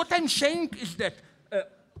 So what I'm saying is that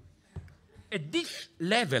at this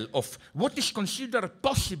level of what is considered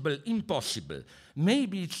possible, impossible,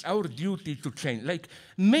 maybe it's our duty to change. Like,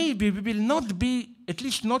 maybe we will not be, at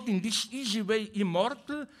least not in this easy way,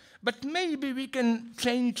 immortal, but maybe we can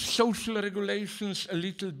change social regulations a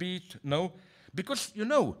little bit, no? Because, you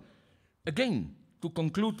know, again, to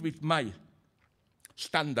conclude with my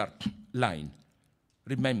standard line,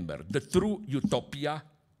 remember, the true utopia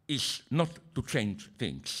is not to change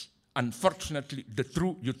things. Unfortunately, the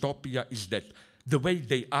true utopia is that the way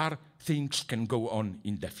they are, things can go on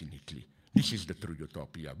indefinitely. This is the true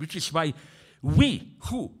utopia, which is why we,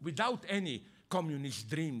 who, without any communist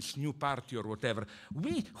dreams, new party or whatever,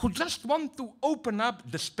 we who just want to open up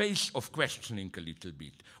the space of questioning a little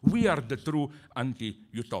bit, we are the true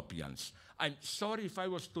anti-utopians. I'm sorry if I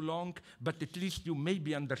was too long, but at least you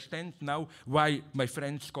maybe understand now why my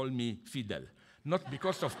friends call me Fidel. Not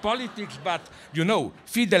because of politics, but, you know,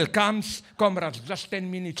 Fidel comes, comrades, just 10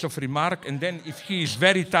 minutes of remark, and then if he is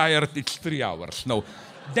very tired, it's 3 hours. No.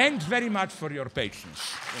 Thanks very much for your patience.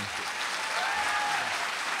 Thank you.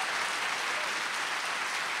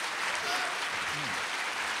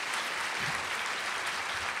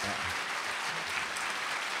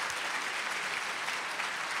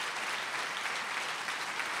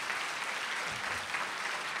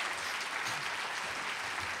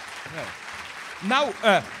 Now,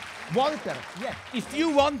 Walter, yeah, if you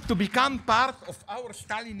want to become part of our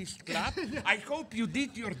Stalinist club, I hope you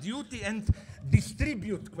did your duty and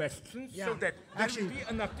distribute questions so that there will be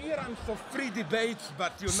an appearance of free debates,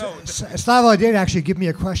 but you know. Slavo did actually give me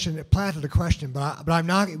a question, planted a question, but I'm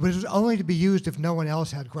not, it was only to be used if no one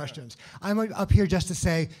else had questions. I'm up here just to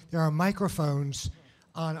say there are microphones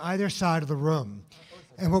on either side of the room.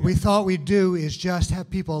 And what we thought we'd do is just have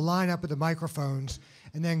people line up with the microphones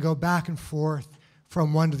and then go back and forth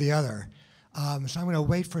from one to the other. So I'm going to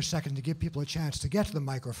wait for a second to give people a chance to get to the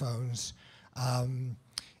microphones. And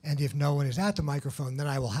if no one is at the microphone, then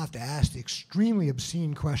I will have to ask the extremely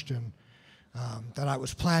obscene question that I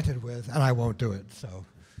was planted with, and I won't do it. So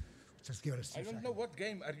just give it a second. I don't know what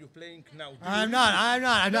game are you playing now. I'm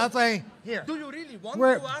not playing. Here. Do you really want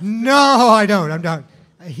to ask? No, I don't. I'm done.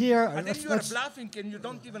 Here. I think you are bluffing and you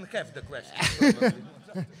don't even have the question.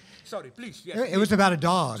 Sorry, please. Yes, it was about a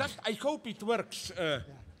dog. Just, I hope it works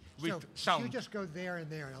with sound. You just go there and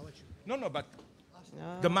there, and I'll let you. No, but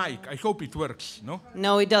the mic, I hope it works, no?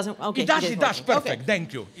 No, it doesn't. Okay, it does. Perfect. Okay.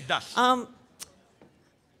 Thank you. It does.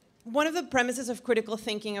 One of the premises of critical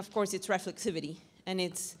thinking, of course, it's reflexivity, and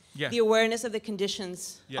it's the awareness of the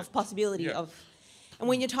conditions of possibility of. And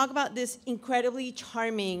when you talk about this incredibly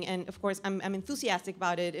charming, and of course, I'm enthusiastic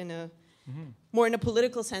about it in a more in a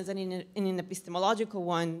political sense than in an epistemological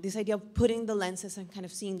one, this idea of putting the lenses and kind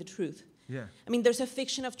of seeing the truth. Yeah. I mean, there's a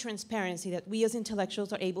fiction of transparency that we as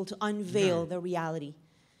intellectuals are able to unveil the reality.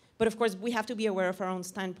 But of course, we have to be aware of our own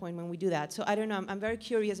standpoint when we do that. So I don't know, I'm very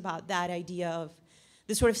curious about that idea of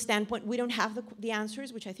this sort of standpoint. We don't have the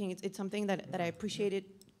answers, which I think it's something that I appreciated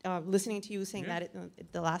listening to you saying that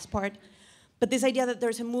at the last part. But this idea that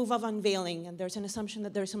there's a move of unveiling and there's an assumption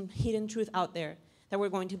that there's some hidden truth out there that we're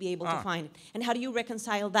going to be able to find. And how do you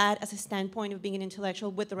reconcile that as a standpoint of being an intellectual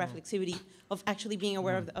with the reflexivity of actually being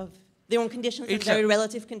aware of their own conditions and very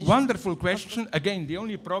relative conditions? Wonderful question. Again, the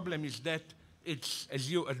only problem is that it's, as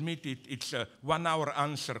you admitted, it's a 1 hour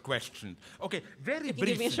answer question. Okay, very briefly.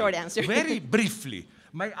 Give me a short answer. Very briefly.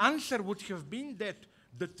 My answer would have been that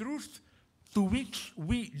the truth to which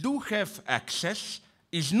we do have access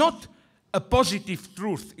is not a positive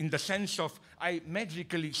truth in the sense of I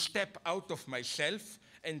magically step out of myself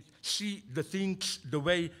and see the things the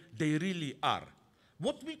way they really are.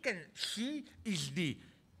 What we can see is the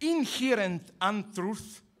inherent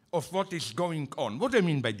untruth of what is going on. What do I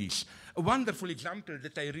mean by this? A wonderful example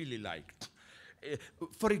that I really liked.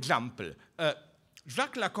 For example,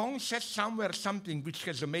 Jacques Lacan says somewhere something which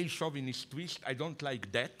has a male chauvinist twist. I don't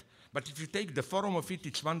like that. But if you take the form of it,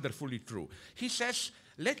 it's wonderfully true. He says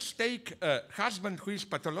Let's take a husband who is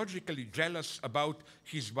pathologically jealous about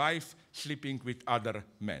his wife sleeping with other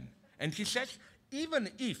men. And he says, even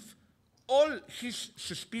if all his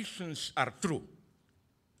suspicions are true,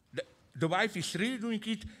 the wife is really doing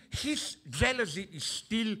it, his jealousy is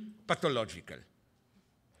still pathological.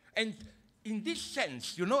 And in this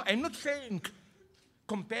sense, you know, I'm not saying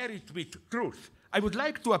compare it with truth. I would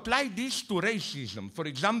like to apply this to racism. For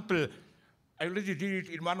example, I already did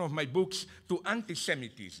it in one of my books, to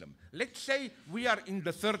anti-Semitism. Let's say we are in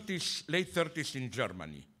the 30s, late 30s in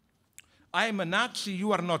Germany. I am a Nazi,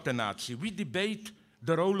 you are not a Nazi. We debate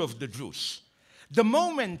the role of the Jews. The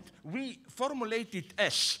moment we formulate it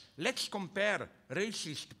as, let's compare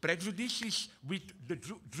racist prejudices with the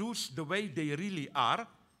Jews the way they really are,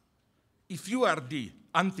 if you are the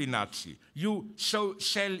anti-Nazi, you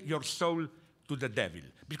sell your soul to the devil.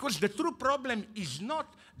 Because the true problem is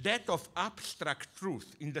not that of abstract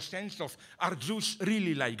truth, in the sense of, are Jews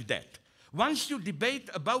really like that? Once you debate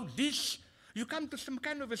about this, you come to some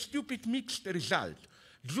kind of a stupid mixed result.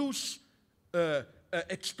 Jews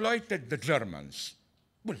exploited the Germans.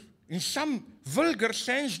 Well, in some vulgar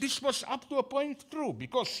sense, this was up to a point true,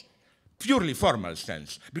 because, purely formal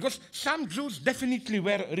sense, because some Jews definitely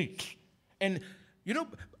were rich. And, you know,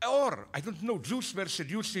 or, I don't know, Jews were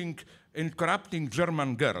seducing and corrupting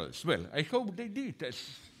German girls. Well, I hope they did, as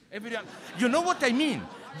everyone. You know what I mean?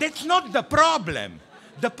 That's not the problem.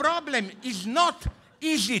 The problem is not,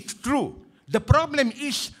 is it true? The problem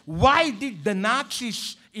is, why did the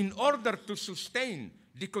Nazis, in order to sustain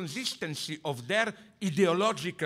the consistency of their ideological